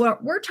things? So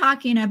we're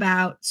talking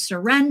about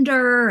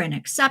surrender and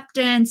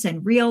acceptance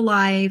and real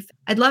life.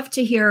 I'd love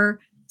to hear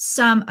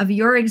some of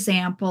your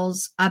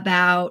examples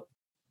about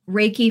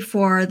Reiki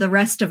for the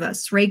rest of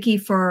us,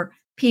 Reiki for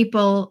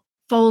people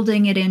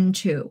folding it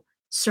into,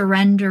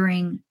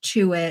 surrendering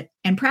to it,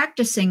 and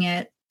practicing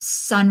it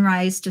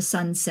sunrise to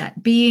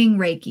sunset, being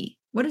Reiki.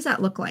 What does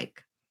that look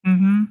like?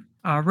 hmm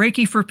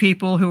Reiki for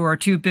people who are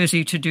too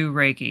busy to do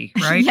Reiki,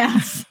 right?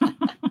 Yes.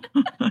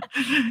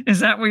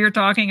 Is that what you're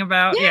talking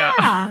about?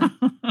 Yeah.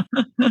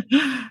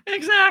 Yeah.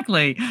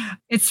 Exactly.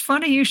 It's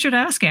funny you should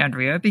ask,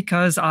 Andrea,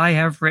 because I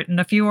have written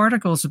a few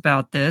articles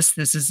about this.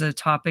 This is a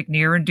topic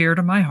near and dear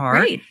to my heart.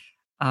 Great.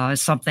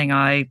 It's something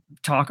I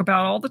talk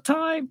about all the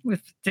time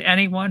with to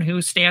anyone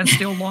who stands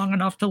still long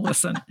enough to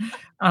listen.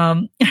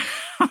 Um,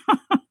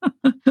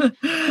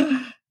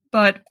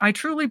 but I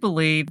truly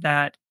believe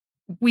that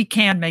we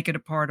can make it a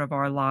part of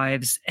our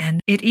lives, and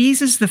it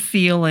eases the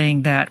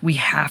feeling that we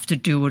have to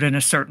do it in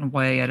a certain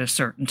way at a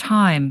certain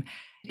time.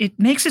 It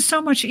makes it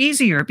so much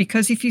easier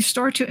because if you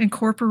start to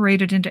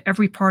incorporate it into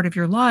every part of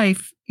your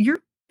life, you're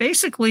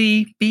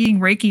basically being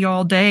Reiki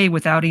all day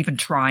without even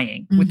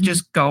trying, with Mhm.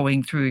 just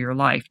going through your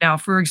life. Now,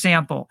 for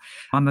example,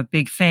 I'm a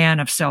big fan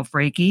of self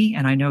Reiki,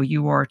 and I know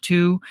you are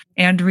too,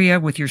 Andrea,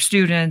 with your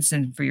students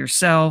and for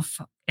yourself.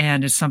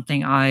 And it's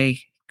something I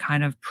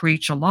kind of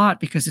preach a lot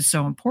because it's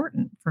so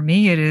important. For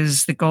me, it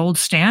is the gold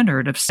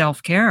standard of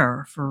self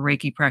care for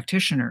Reiki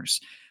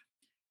practitioners.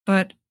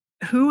 But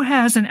who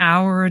has an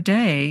hour a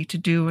day to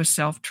do a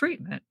self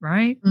treatment,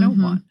 right? No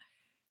Mhm. one.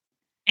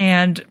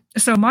 And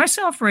so my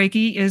self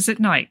Reiki is at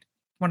night.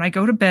 When I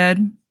go to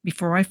bed,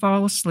 before I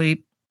fall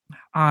asleep,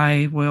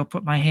 I will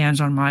put my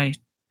hands on my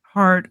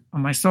heart,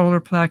 on my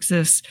solar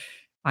plexus.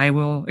 I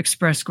will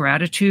express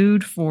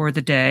gratitude for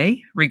the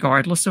day,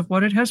 regardless of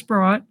what it has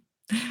brought.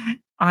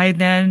 I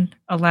then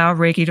allow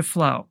Reiki to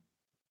flow.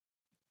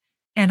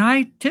 And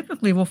I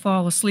typically will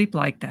fall asleep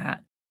like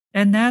that.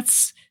 And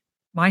that's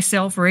my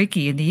self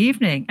Reiki in the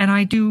evening. And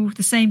I do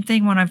the same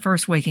thing when I'm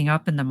first waking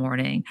up in the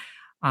morning.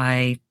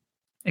 I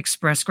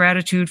express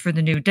gratitude for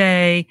the new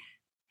day,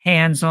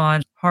 hands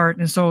on heart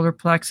and solar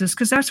plexus,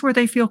 because that's where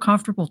they feel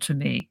comfortable to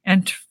me.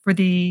 And for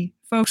the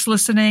folks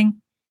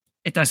listening,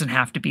 it doesn't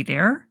have to be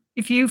there.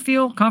 If you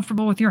feel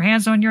comfortable with your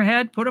hands on your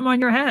head, put them on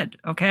your head.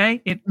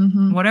 Okay.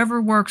 Mhm.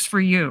 Whatever works for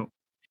you.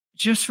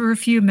 Just for a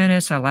few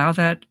minutes, allow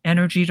that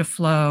energy to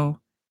flow.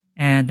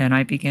 And then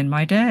I begin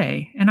my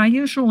day. And I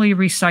usually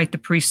recite the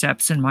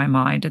precepts in my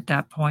mind at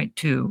that point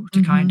too,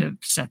 to kind Mhm. of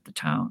set the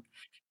tone.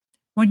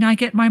 When I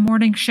get my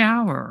morning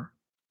shower,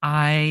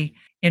 I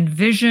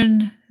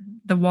envision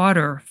the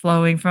water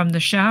flowing from the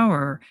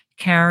shower,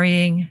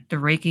 carrying the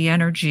Reiki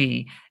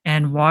energy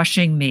and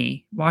washing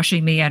me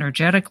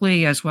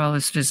energetically as well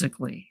as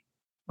physically.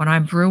 When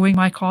I'm brewing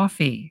my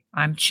coffee,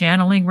 I'm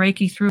channeling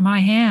Reiki through my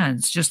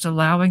hands, just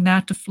allowing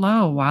that to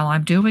flow while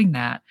I'm doing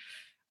that,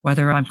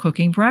 whether I'm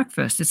cooking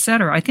breakfast,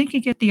 etc. I think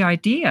you get the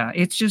idea.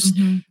 It's just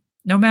Mhm.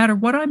 no matter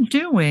what I'm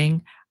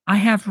doing, I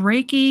have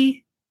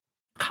Reiki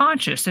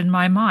conscious in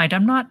my mind.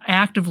 I'm not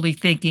actively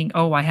thinking,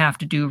 oh, I have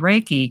to do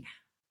Reiki.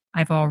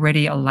 I've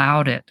already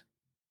allowed it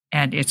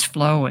and it's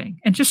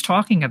flowing. And just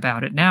talking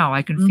about it now,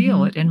 I can feel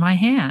Mhm. it in my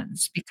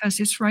hands because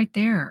it's right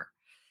there.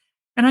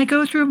 And I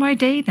go through my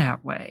day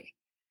that way.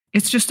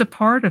 It's just a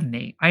part of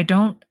me. I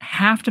don't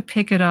have to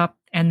pick it up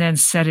and then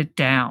set it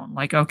down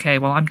like, okay,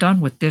 well, I'm done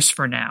with this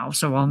for now,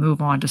 so I'll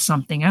move on to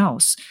something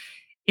else.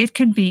 It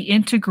can be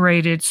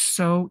integrated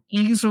so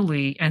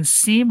easily and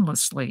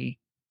seamlessly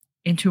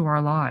into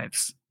our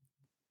lives.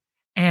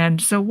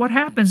 And so, what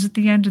happens at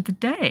the end of the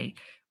day?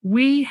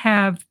 We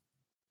have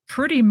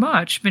pretty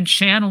much been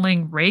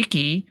channeling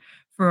Reiki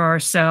for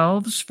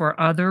ourselves, for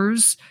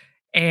others,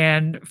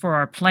 and for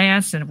our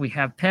plants. And we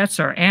have pets,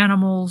 our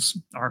animals,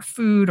 our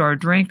food, our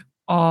drink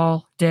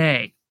all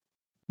day.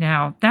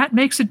 Now, that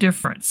makes a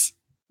difference.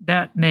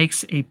 That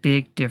makes a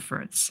big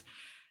difference.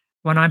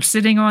 When I'm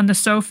sitting on the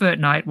sofa at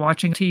night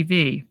watching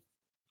TV,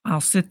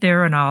 I'll sit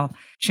there and I'll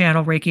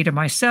channel Reiki to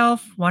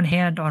myself, one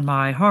hand on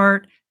my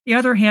heart, the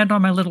other hand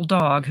on my little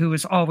dog, who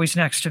is always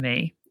next to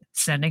me,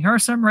 sending her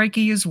some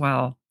Reiki as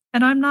well.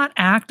 And I'm not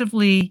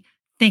actively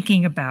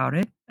thinking about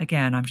it.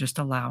 Again, I'm just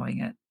allowing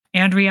it.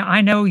 Andrea,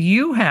 I know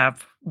you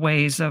have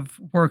ways of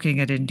working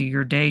it into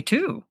your day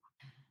too.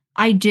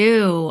 I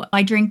do.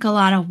 I drink a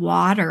lot of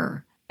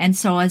water. And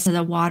so as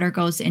the water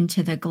goes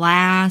into the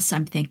glass,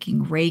 I'm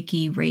thinking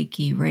Reiki,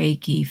 Reiki,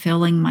 Reiki,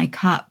 filling my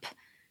cup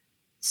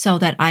so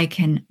that I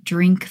can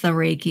drink the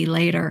Reiki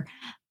later.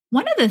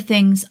 One of the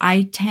things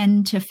I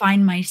tend to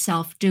find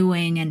myself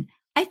doing, and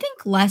I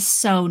think less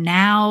so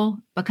now,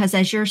 because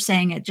as you're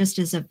saying, it just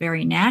is a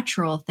very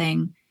natural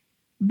thing.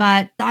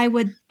 But I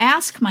would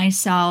ask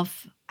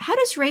myself, how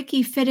does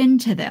Reiki fit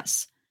into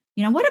this?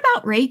 What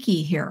about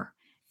Reiki here?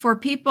 For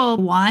people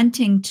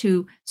wanting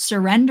to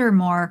surrender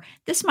more,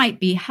 this might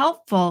be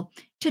helpful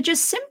to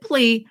just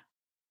simply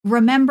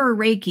remember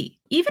Reiki.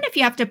 Even if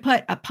you have to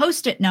put a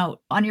post it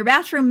note on your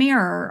bathroom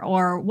mirror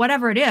or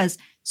whatever it is,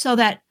 so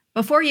that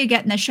before you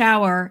get in the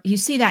shower, you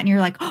see that and you're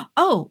like,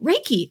 oh,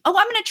 Reiki. Oh,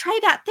 I'm going to try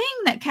that thing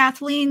that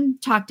Kathleen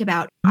talked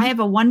about. I have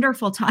a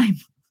wonderful time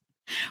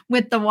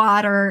with the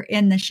water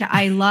in the shower.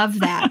 I love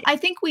that. I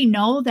think we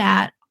know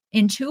that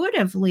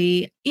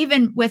intuitively,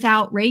 even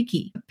without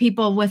Reiki.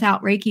 People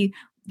without Reiki,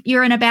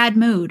 you're in a bad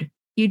mood.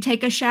 You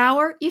take a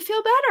shower, you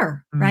feel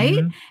better, right?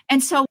 Mm-hmm.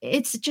 And so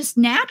it's just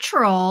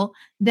natural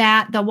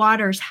that the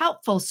water is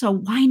helpful. So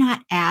why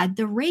not add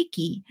the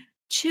Reiki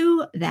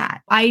to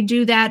that? I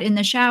do that in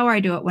the shower. I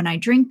do it when I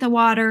drink the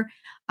water.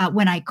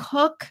 When I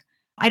cook,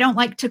 I don't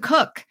like to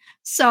cook.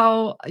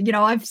 So,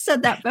 I've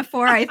said that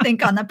before, I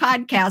think on the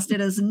podcast. It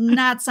is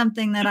not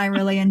something that I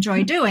really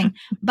enjoy doing.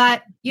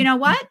 But you know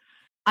what?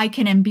 I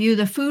can imbue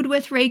the food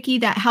with Reiki.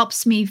 That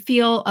helps me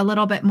feel a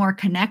little bit more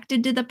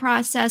connected to the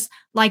process,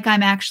 like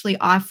I'm actually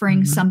offering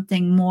Mm-hmm.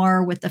 something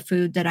more with the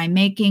food that I'm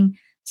making.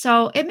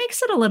 So it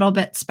makes it a little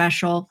bit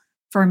special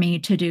for me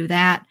to do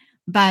that.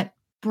 But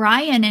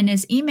Brian in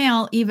his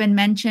email even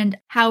mentioned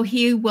how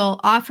he will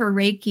offer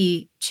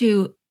Reiki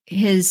to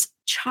his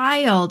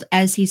child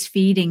as he's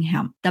feeding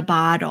him the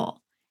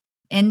bottle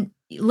and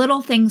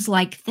little things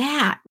like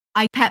that.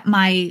 I pet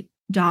my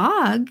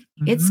dog.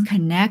 It's Mm-hmm.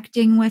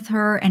 connecting with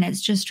her and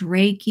it's just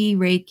Reiki,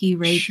 Reiki,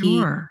 Reiki.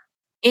 Sure.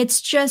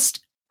 It's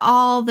just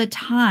all the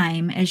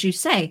time, as you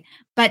say.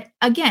 But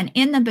again,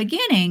 in the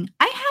beginning,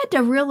 I had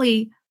to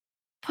really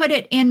put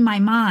it in my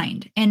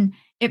mind. And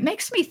it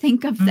makes me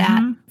think of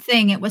that Mm-hmm.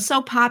 thing. It was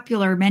so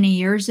popular many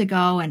years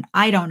ago. And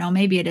I don't know,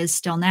 maybe it is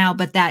still now,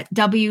 but that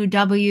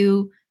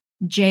WWJD,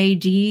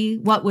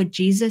 what would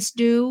Jesus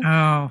do?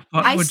 Oh,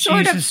 what I would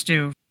sort of Jesus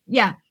do?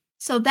 Yeah.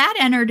 So that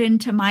entered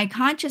into my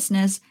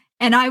consciousness.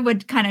 And I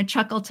would kind of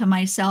chuckle to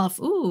myself,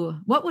 ooh,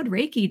 what would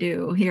Reiki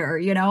do here?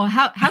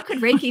 How could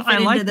Reiki I fit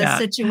into like this that.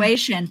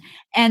 situation?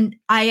 And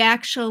I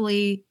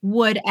actually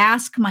would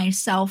ask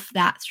myself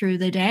that through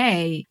the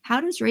day.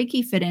 How does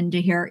Reiki fit into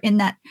here in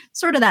that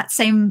sort of that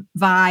same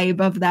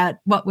vibe of that,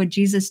 what would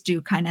Jesus do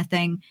kind of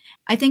thing?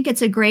 I think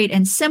it's a great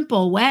and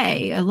simple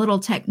way, a little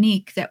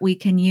technique that we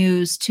can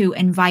use to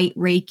invite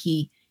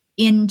Reiki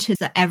into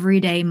the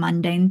everyday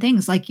mundane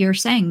things, like you're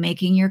saying,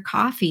 making your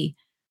coffee,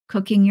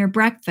 cooking your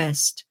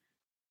breakfast.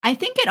 I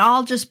think it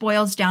all just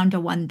boils down to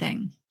one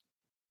thing,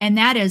 and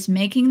that is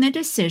making the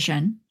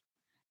decision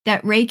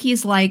that Reiki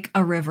is like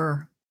a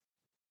river.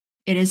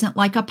 It isn't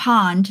like a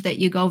pond that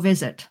you go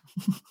visit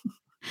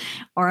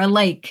or a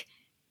lake.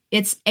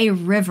 It's a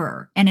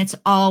river and it's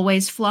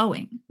always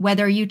flowing.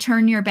 Whether you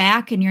turn your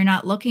back and you're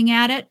not looking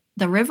at it,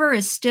 the river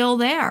is still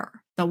there.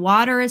 The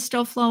water is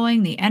still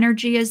flowing, the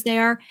energy is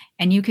there,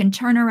 and you can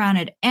turn around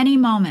at any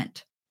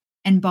moment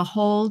and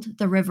behold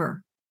the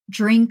river,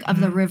 drink of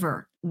the Mm-hmm.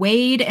 river,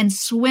 wade and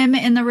swim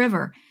in the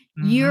river.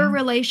 Your Mm-hmm.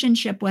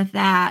 relationship with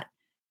that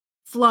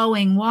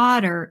flowing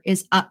water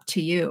is up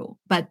to you,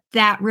 but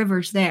that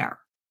river's there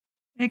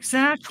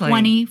Exactly.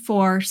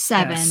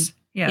 24/7.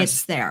 Yes.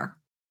 It's there.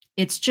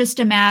 It's just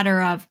a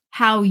matter of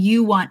how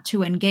you want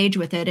to engage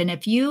with it. And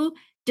if you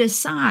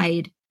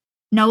decide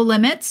no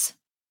limits,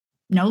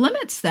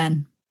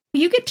 then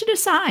you get to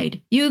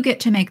decide. You get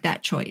to make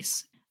that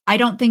choice. I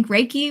don't think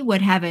Reiki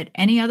would have it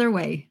any other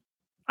way.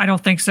 I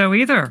don't think so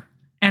either.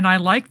 And I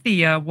like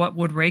the what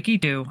would Reiki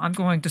do? I'm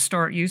going to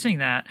start using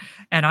that.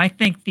 And I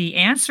think the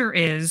answer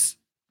is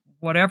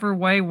whatever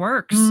way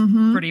works,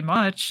 Mhm. pretty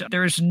much.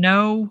 There's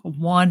no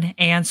one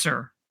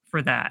answer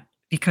for that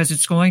because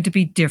it's going to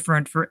be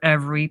different for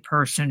every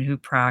person who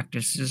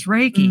practices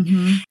Reiki.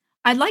 Mhm.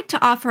 I'd like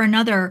to offer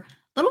another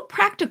little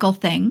practical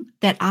thing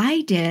that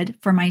I did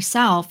for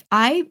myself.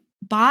 I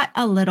bought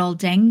a little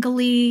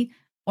dangly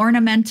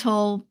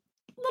ornamental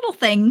little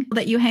thing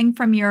that you hang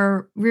from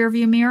your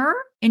rearview mirror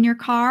in your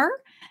car.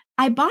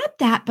 I bought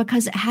that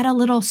because it had a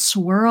little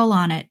swirl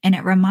on it and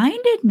it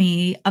reminded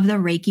me of the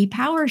Reiki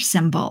power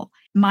symbol.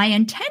 My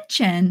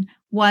intention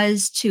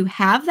was to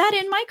have that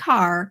in my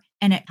car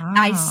and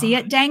I see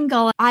it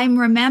dangle. I'm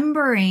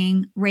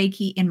remembering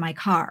Reiki in my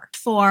car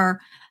for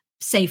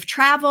safe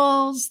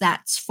travels.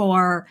 That's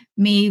for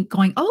me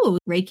going, oh,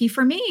 Reiki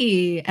for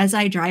me as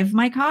I drive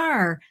my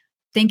car,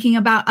 thinking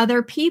about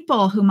other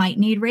people who might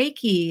need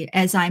Reiki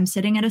as I'm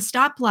sitting at a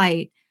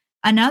stoplight.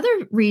 Another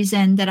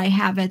reason that I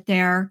have it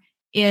there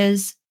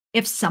is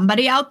if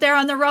somebody out there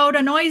on the road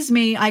annoys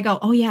me, I go,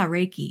 oh yeah,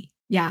 Reiki.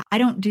 Yeah, I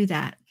don't do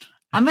that.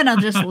 I'm going to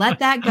just let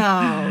that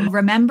go,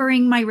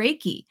 remembering my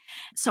Reiki.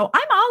 So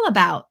I'm all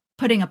about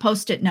putting a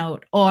Post-it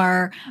note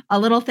or a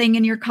little thing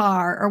in your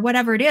car or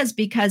whatever it is,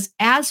 because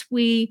as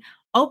we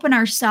open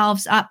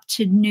ourselves up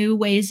to new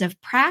ways of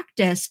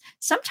practice,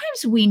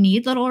 sometimes we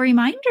need little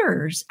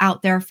reminders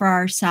out there for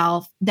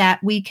ourselves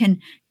that we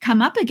can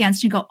come up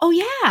against and go, oh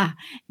yeah,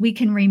 we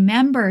can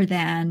remember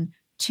then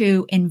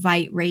to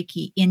invite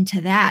Reiki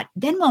into that.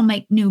 Then we'll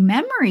make new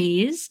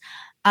memories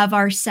of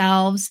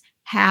ourselves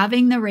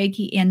having the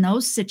Reiki in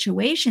those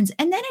situations.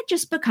 And then it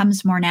just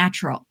becomes more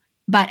natural.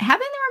 But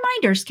having the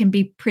reminders can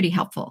be pretty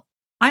helpful.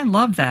 I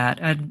love that.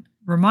 And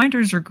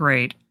reminders are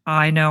great.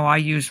 I know I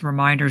use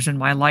reminders in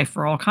my life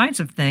for all kinds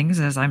of things,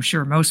 as I'm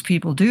sure most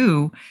people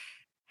do.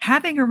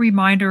 Having a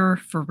reminder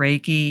for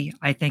Reiki,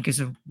 I think,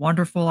 is a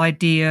wonderful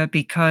idea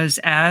because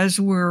as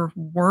we're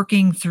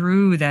working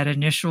through that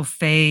initial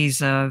phase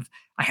of,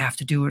 I have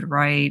to do it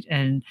right,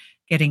 and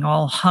getting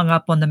all hung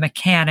up on the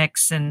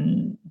mechanics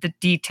and the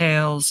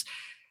details,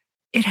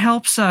 it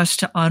helps us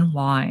to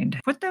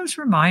unwind. Put those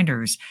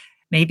reminders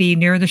maybe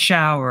near the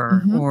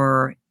shower Mhm.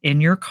 or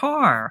in your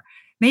car,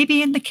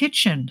 maybe in the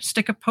kitchen.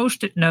 Stick a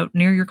post it note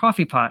near your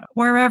coffee pot,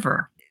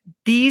 wherever.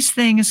 These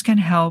things can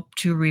help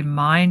to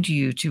remind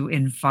you to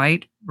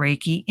invite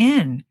Reiki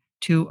in,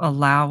 to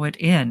allow it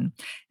in.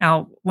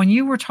 Now, when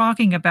you were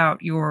talking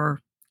about your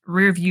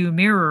rearview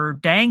mirror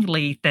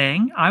dangly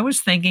thing, I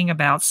was thinking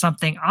about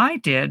something I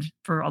did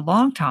for a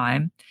long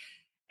time,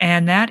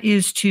 and that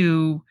is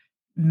to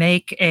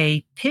make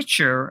a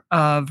pitcher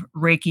of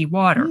Reiki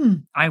water.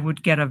 Mm. I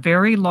would get a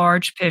very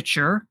large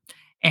pitcher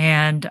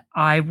and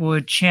I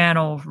would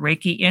channel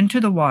Reiki into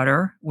the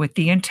water with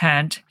the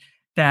intent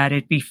that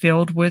it be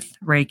filled with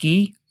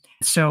Reiki.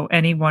 So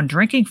anyone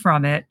drinking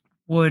from it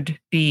would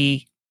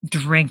be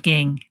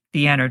drinking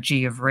the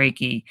energy of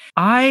Reiki.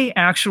 I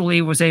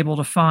actually was able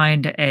to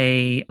find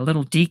a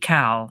little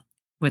decal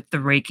with the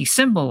Reiki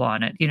symbol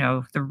on it,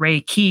 the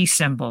Reiki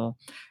symbol,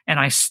 and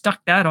I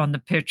stuck that on the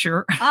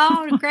picture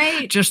Oh,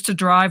 great. just to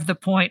drive the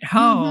point Mhm.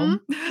 home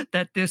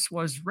that this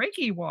was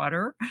Reiki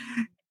water.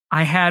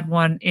 I had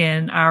one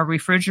in our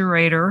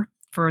refrigerator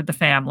for the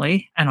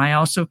family, and I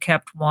also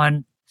kept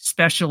one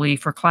specially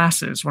for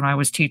classes when I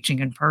was teaching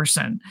in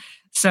person.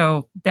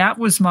 So that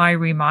was my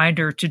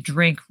reminder to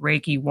drink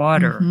Reiki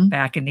water Mhm.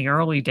 back in the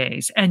early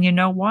days. And you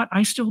know what?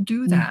 I still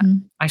do that.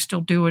 Mhm. I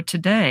still do it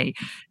today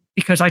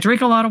because I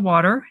drink a lot of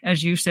water,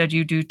 as you said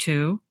you do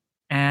too.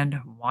 And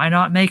why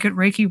not make it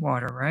Reiki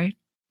water, right?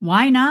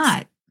 Why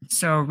not?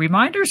 So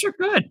reminders are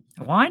good.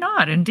 Why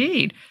not?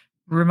 Indeed.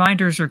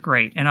 Reminders are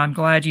great. And I'm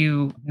glad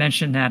you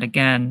mentioned that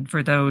again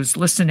for those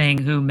listening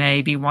who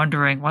may be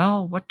wondering,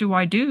 well, what do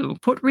I do?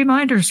 Put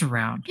reminders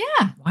around.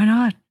 Yeah. Why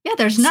not? Yeah,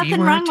 there's See nothing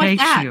where it wrong with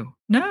takes that. you.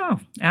 No,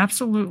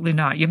 absolutely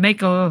not. You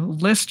make a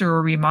list or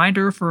a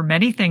reminder for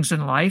many things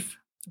in life.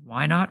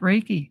 Why not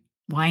Reiki?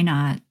 Why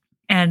not?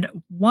 And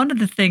one of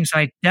the things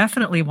I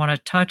definitely want to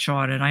touch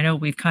on, and I know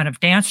we've kind of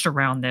danced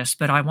around this,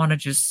 but I want to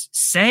just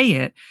say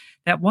it,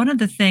 that one of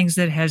the things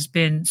that has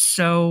been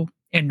so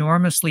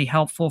enormously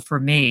helpful for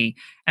me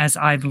as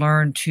I've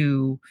learned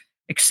to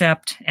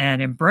accept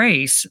and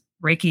embrace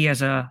Reiki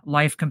as a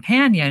life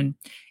companion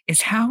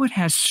is how it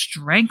has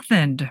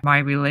strengthened my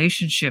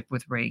relationship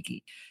with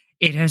Reiki.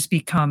 It has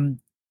become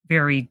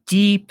very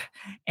deep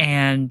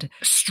and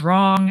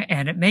strong,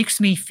 and it makes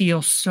me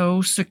feel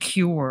so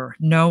secure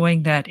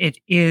knowing that it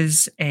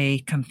is a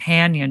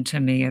companion to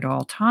me at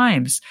all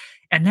times.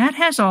 And that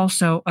has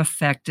also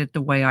affected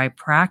the way I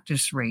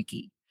practice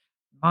Reiki.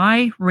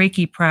 My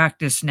Reiki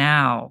practice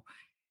now,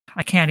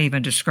 I can't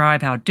even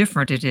describe how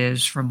different it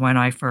is from when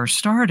I first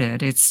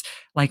started. It's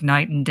like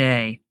night and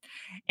day.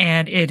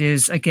 And it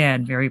is,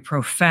 again, very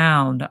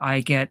profound. I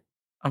get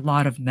a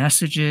lot of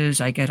messages,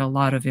 I get a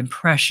lot of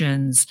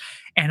impressions,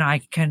 and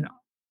I can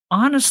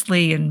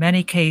honestly, in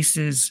many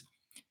cases,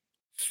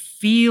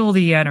 feel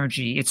the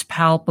energy. It's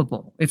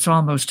palpable. It's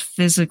almost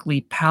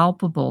physically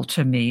palpable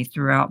to me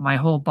throughout my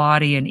whole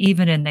body and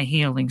even in the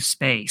healing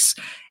space.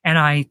 And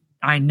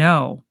I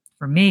know,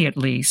 for me at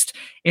least,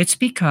 it's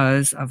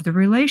because of the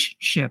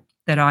relationship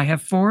that I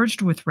have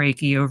forged with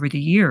Reiki over the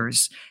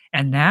years.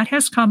 And that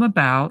has come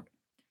about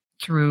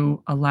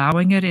through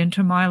allowing it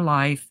into my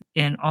life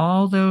in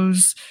all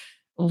those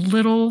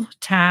little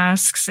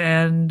tasks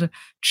and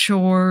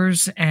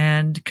chores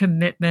and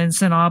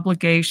commitments and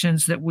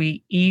obligations that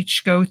we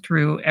each go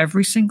through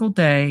every single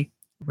day.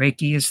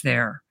 Reiki is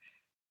there,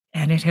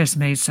 and it has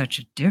made such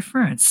a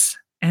difference.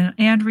 And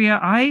Andrea,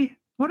 I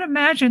would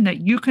imagine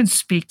that you can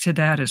speak to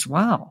that as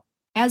well.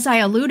 As I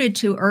alluded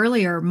to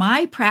earlier,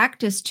 my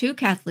practice too,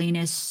 Kathleen,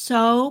 is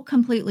so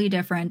completely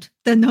different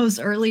than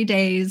those early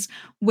days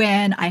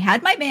when I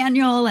had my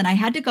manual and I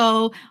had to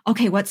go,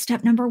 okay, what's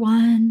step number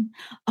one?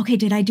 Okay,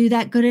 did I do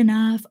that good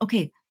enough?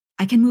 Okay,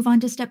 I can move on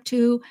to step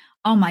two.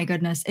 Oh my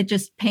goodness, it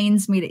just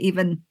pains me to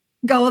even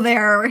go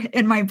there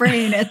in my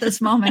brain at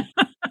this moment.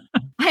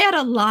 I had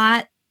a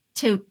lot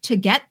to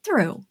get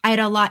through. I had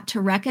a lot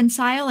to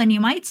reconcile and you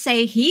might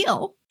say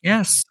heal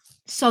Yes.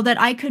 so that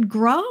I could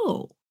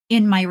grow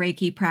in my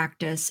Reiki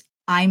practice.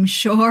 I'm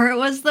sure it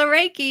was the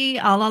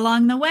Reiki all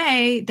along the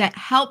way that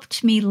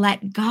helped me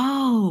let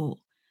go.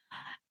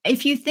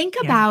 If you think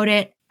Yeah. about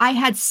it, I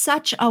had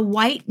such a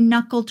white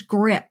knuckled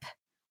grip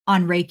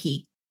on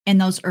Reiki in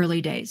those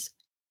early days.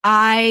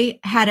 I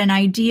had an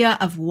idea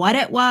of what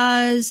it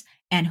was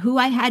and who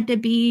I had to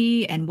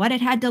be and what it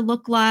had to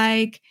look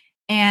like.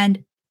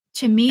 And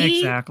to me,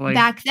 Exactly.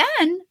 back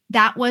then,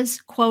 that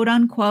was quote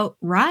unquote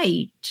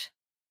right.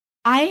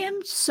 I am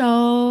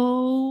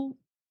so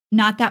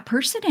not that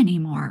person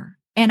anymore.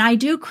 And I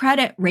do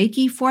credit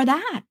Reiki for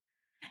that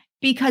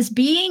because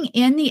being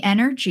in the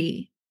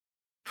energy,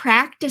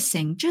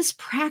 practicing, just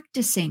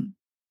practicing,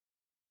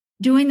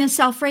 doing the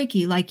self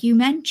Reiki, like you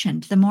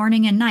mentioned, the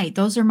morning and night,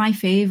 those are my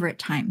favorite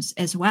times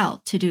as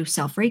well to do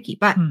self Reiki.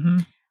 But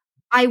Mhm.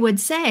 I would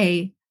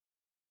say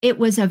it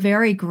was a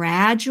very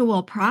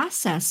gradual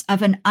process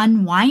of an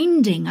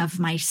unwinding of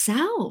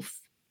myself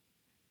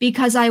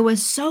because I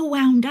was so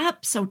wound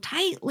up so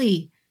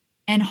tightly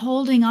and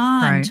holding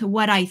on Right. to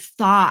what I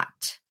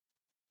thought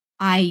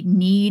I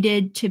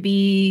needed to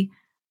be,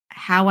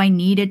 how I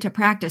needed to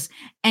practice.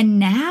 And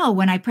now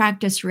when I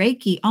practice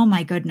Reiki, oh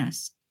my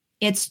goodness,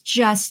 it's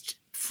just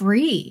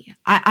free.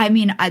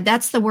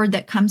 That's the word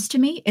that comes to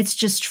me. It's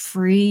just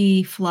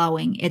free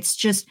flowing. It's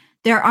just,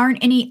 there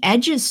aren't any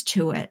edges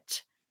to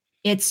it.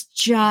 It's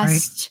Right.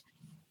 just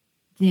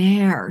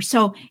there.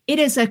 So it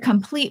is a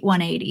complete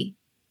 180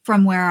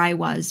 from where I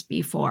was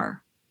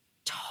before.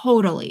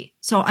 Totally.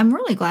 So I'm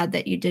really glad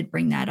that you did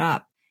bring that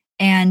up.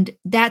 And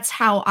that's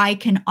how I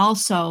can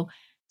also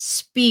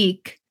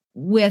speak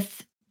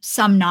with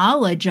some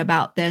knowledge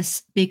about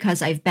this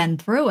because I've been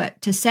through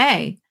it to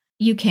say,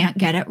 you can't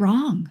get it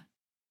wrong.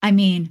 I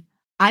mean,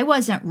 I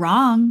wasn't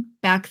wrong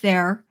back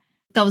there,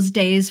 those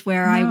days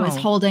where I was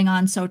No, holding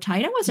on so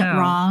tight. I wasn't no.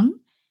 wrong.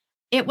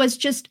 It was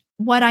just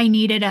what I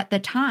needed at the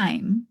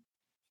time.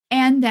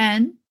 And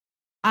then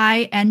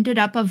I ended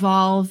up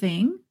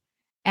evolving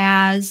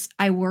as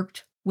I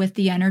worked with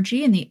the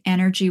energy and the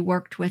energy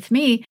worked with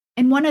me.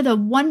 And one of the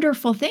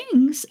wonderful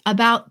things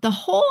about the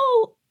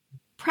whole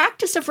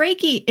practice of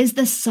Reiki is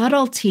the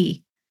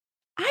subtlety.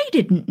 I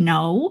didn't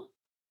know.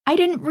 I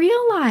didn't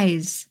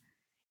realize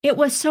it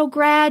was so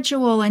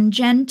gradual and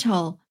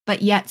gentle,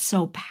 but yet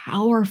so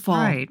powerful.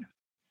 Right.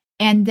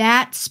 And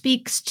that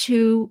speaks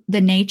to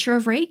the nature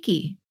of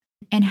Reiki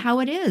and how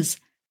it is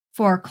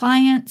for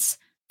clients,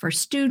 for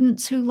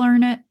students who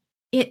learn it.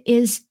 It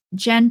is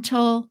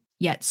gentle,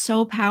 yet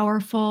so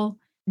powerful.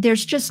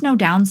 There's just no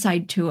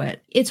downside to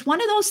it. It's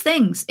one of those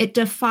things. It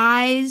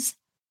defies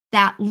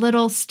that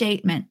little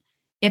statement.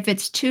 If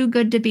it's too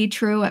good to be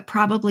true, it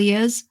probably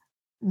is.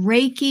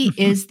 Reiki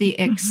is the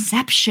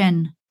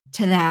exception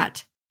to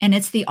that. And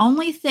it's the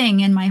only thing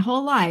in my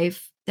whole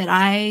life that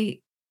I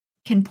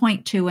can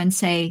point to and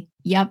say,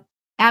 yep,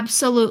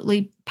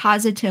 absolutely,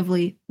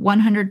 positively,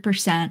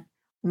 100%,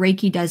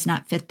 Reiki does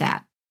not fit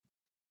that.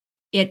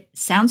 It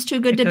sounds too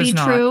good It to be does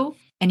not. true.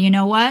 And you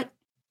know what?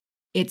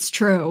 It's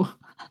true.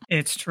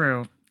 It's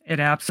true. It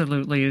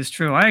absolutely is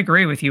true. I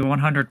agree with you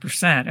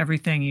 100%,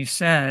 everything you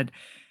said.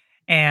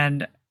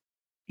 And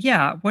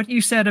yeah, what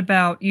you said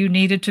about you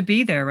needed to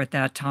be there at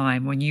that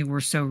time when you were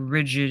so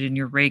rigid in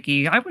your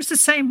Reiki, I was the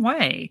same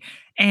way.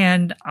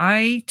 And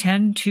I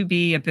tend to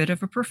be a bit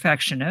of a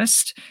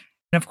perfectionist.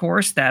 And of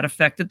course, that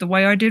affected the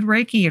way I did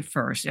Reiki at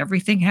first.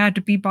 Everything had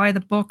to be by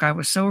the book. I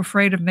was so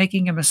afraid of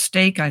making a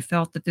mistake. I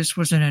felt that this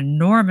was an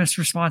enormous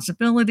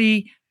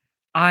responsibility.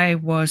 I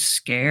was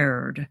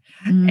scared.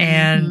 Mhm.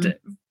 And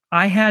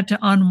I had to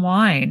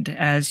unwind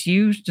as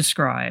you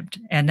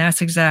described. And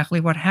that's exactly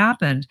what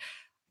happened.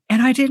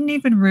 And I didn't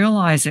even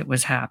realize it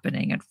was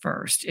happening at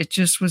first. It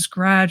just was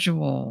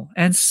gradual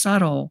and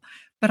subtle,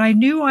 but I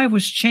knew I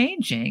was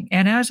changing.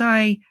 And as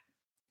I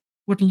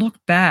would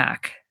look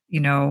back,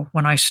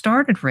 when I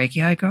started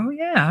Reiki, I go,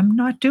 yeah, I'm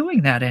not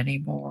doing that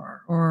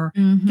anymore. Or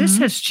this Mhm.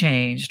 has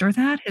changed, or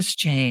that has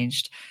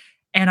changed.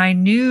 And I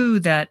knew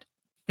that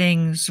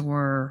things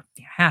were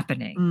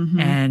happening.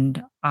 Mhm.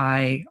 And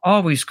I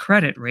always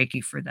credit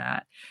Reiki for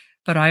that.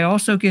 But I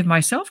also give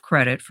myself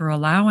credit for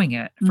allowing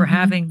it, for Mhm.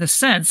 having the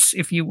sense,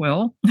 if you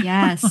will,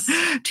 Yes.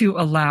 to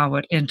allow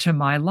it into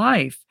my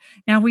life.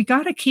 Now, we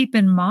got to keep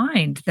in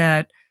mind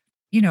that,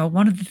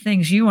 one of the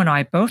things you and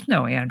I both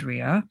know,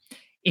 Andrea,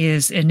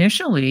 is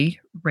initially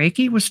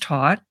Reiki was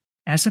taught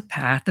as a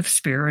path of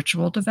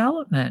spiritual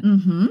development.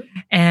 Mhm.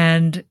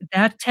 And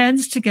that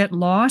tends to get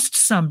lost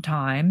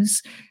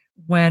sometimes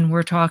when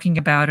we're talking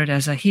about it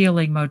as a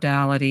healing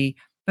modality,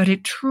 but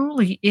it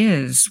truly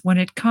is when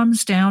it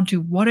comes down to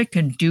what it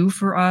can do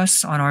for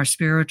us on our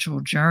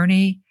spiritual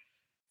journey.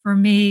 For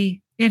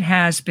me, it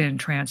has been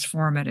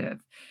transformative.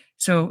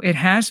 So it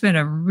has been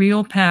a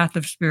real path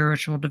of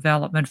spiritual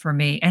development for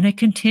me, and it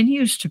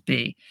continues to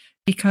be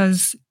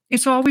because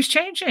it's always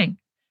changing.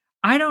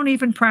 I don't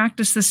even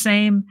practice the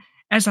same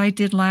as I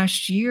did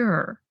last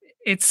year.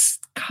 It's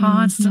Mhm.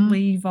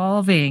 constantly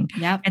evolving,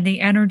 Yep. and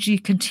the energy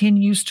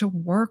continues to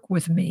work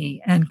with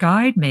me and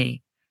guide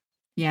me.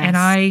 And Yes.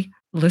 I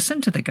listen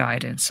to the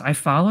guidance. I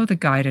follow the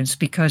guidance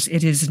because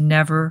it is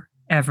never,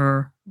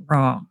 ever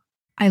wrong.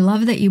 I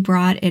love that you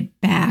brought it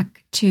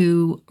back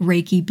to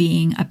Reiki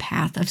being a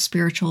path of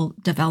spiritual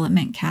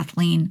development,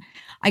 Kathleen.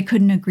 I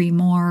couldn't agree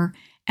more.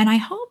 And I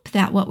hope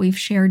that what we've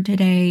shared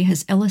today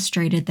has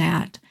illustrated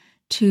that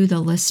to the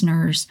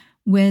listeners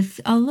with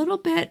a little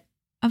bit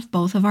of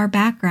both of our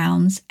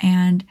backgrounds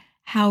and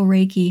how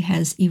Reiki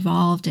has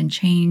evolved and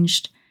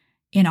changed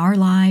in our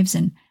lives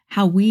and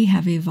how we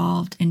have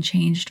evolved and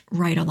changed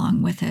right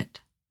along with it.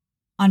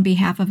 On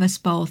behalf of us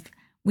both,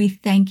 we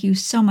thank you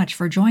so much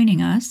for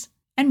joining us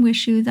and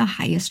wish you the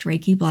highest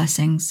Reiki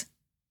blessings.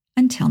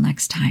 Until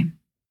next time.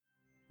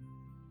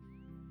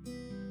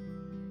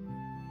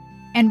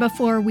 And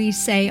before we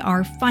say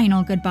our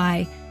final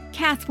goodbye,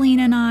 Kathleen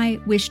and I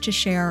wish to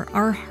share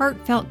our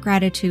heartfelt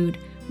gratitude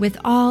with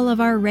all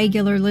of our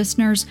regular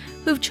listeners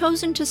who've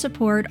chosen to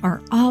support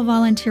our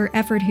all-volunteer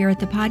effort here at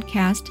the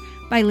podcast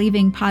by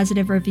leaving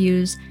positive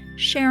reviews,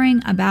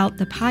 sharing about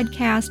the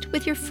podcast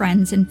with your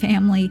friends and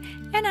family,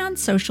 and on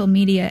social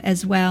media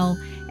as well,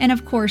 and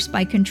of course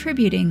by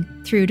contributing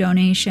through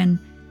donation.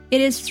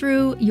 It is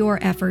through your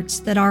efforts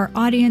that our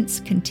audience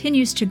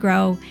continues to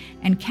grow,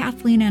 and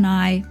Kathleen and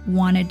I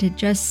wanted to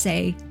just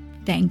say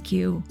thank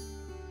you.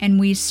 And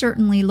we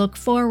certainly look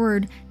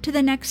forward to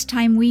the next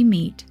time we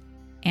meet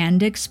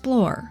and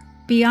explore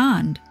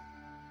beyond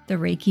the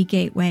Reiki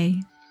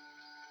Gateway.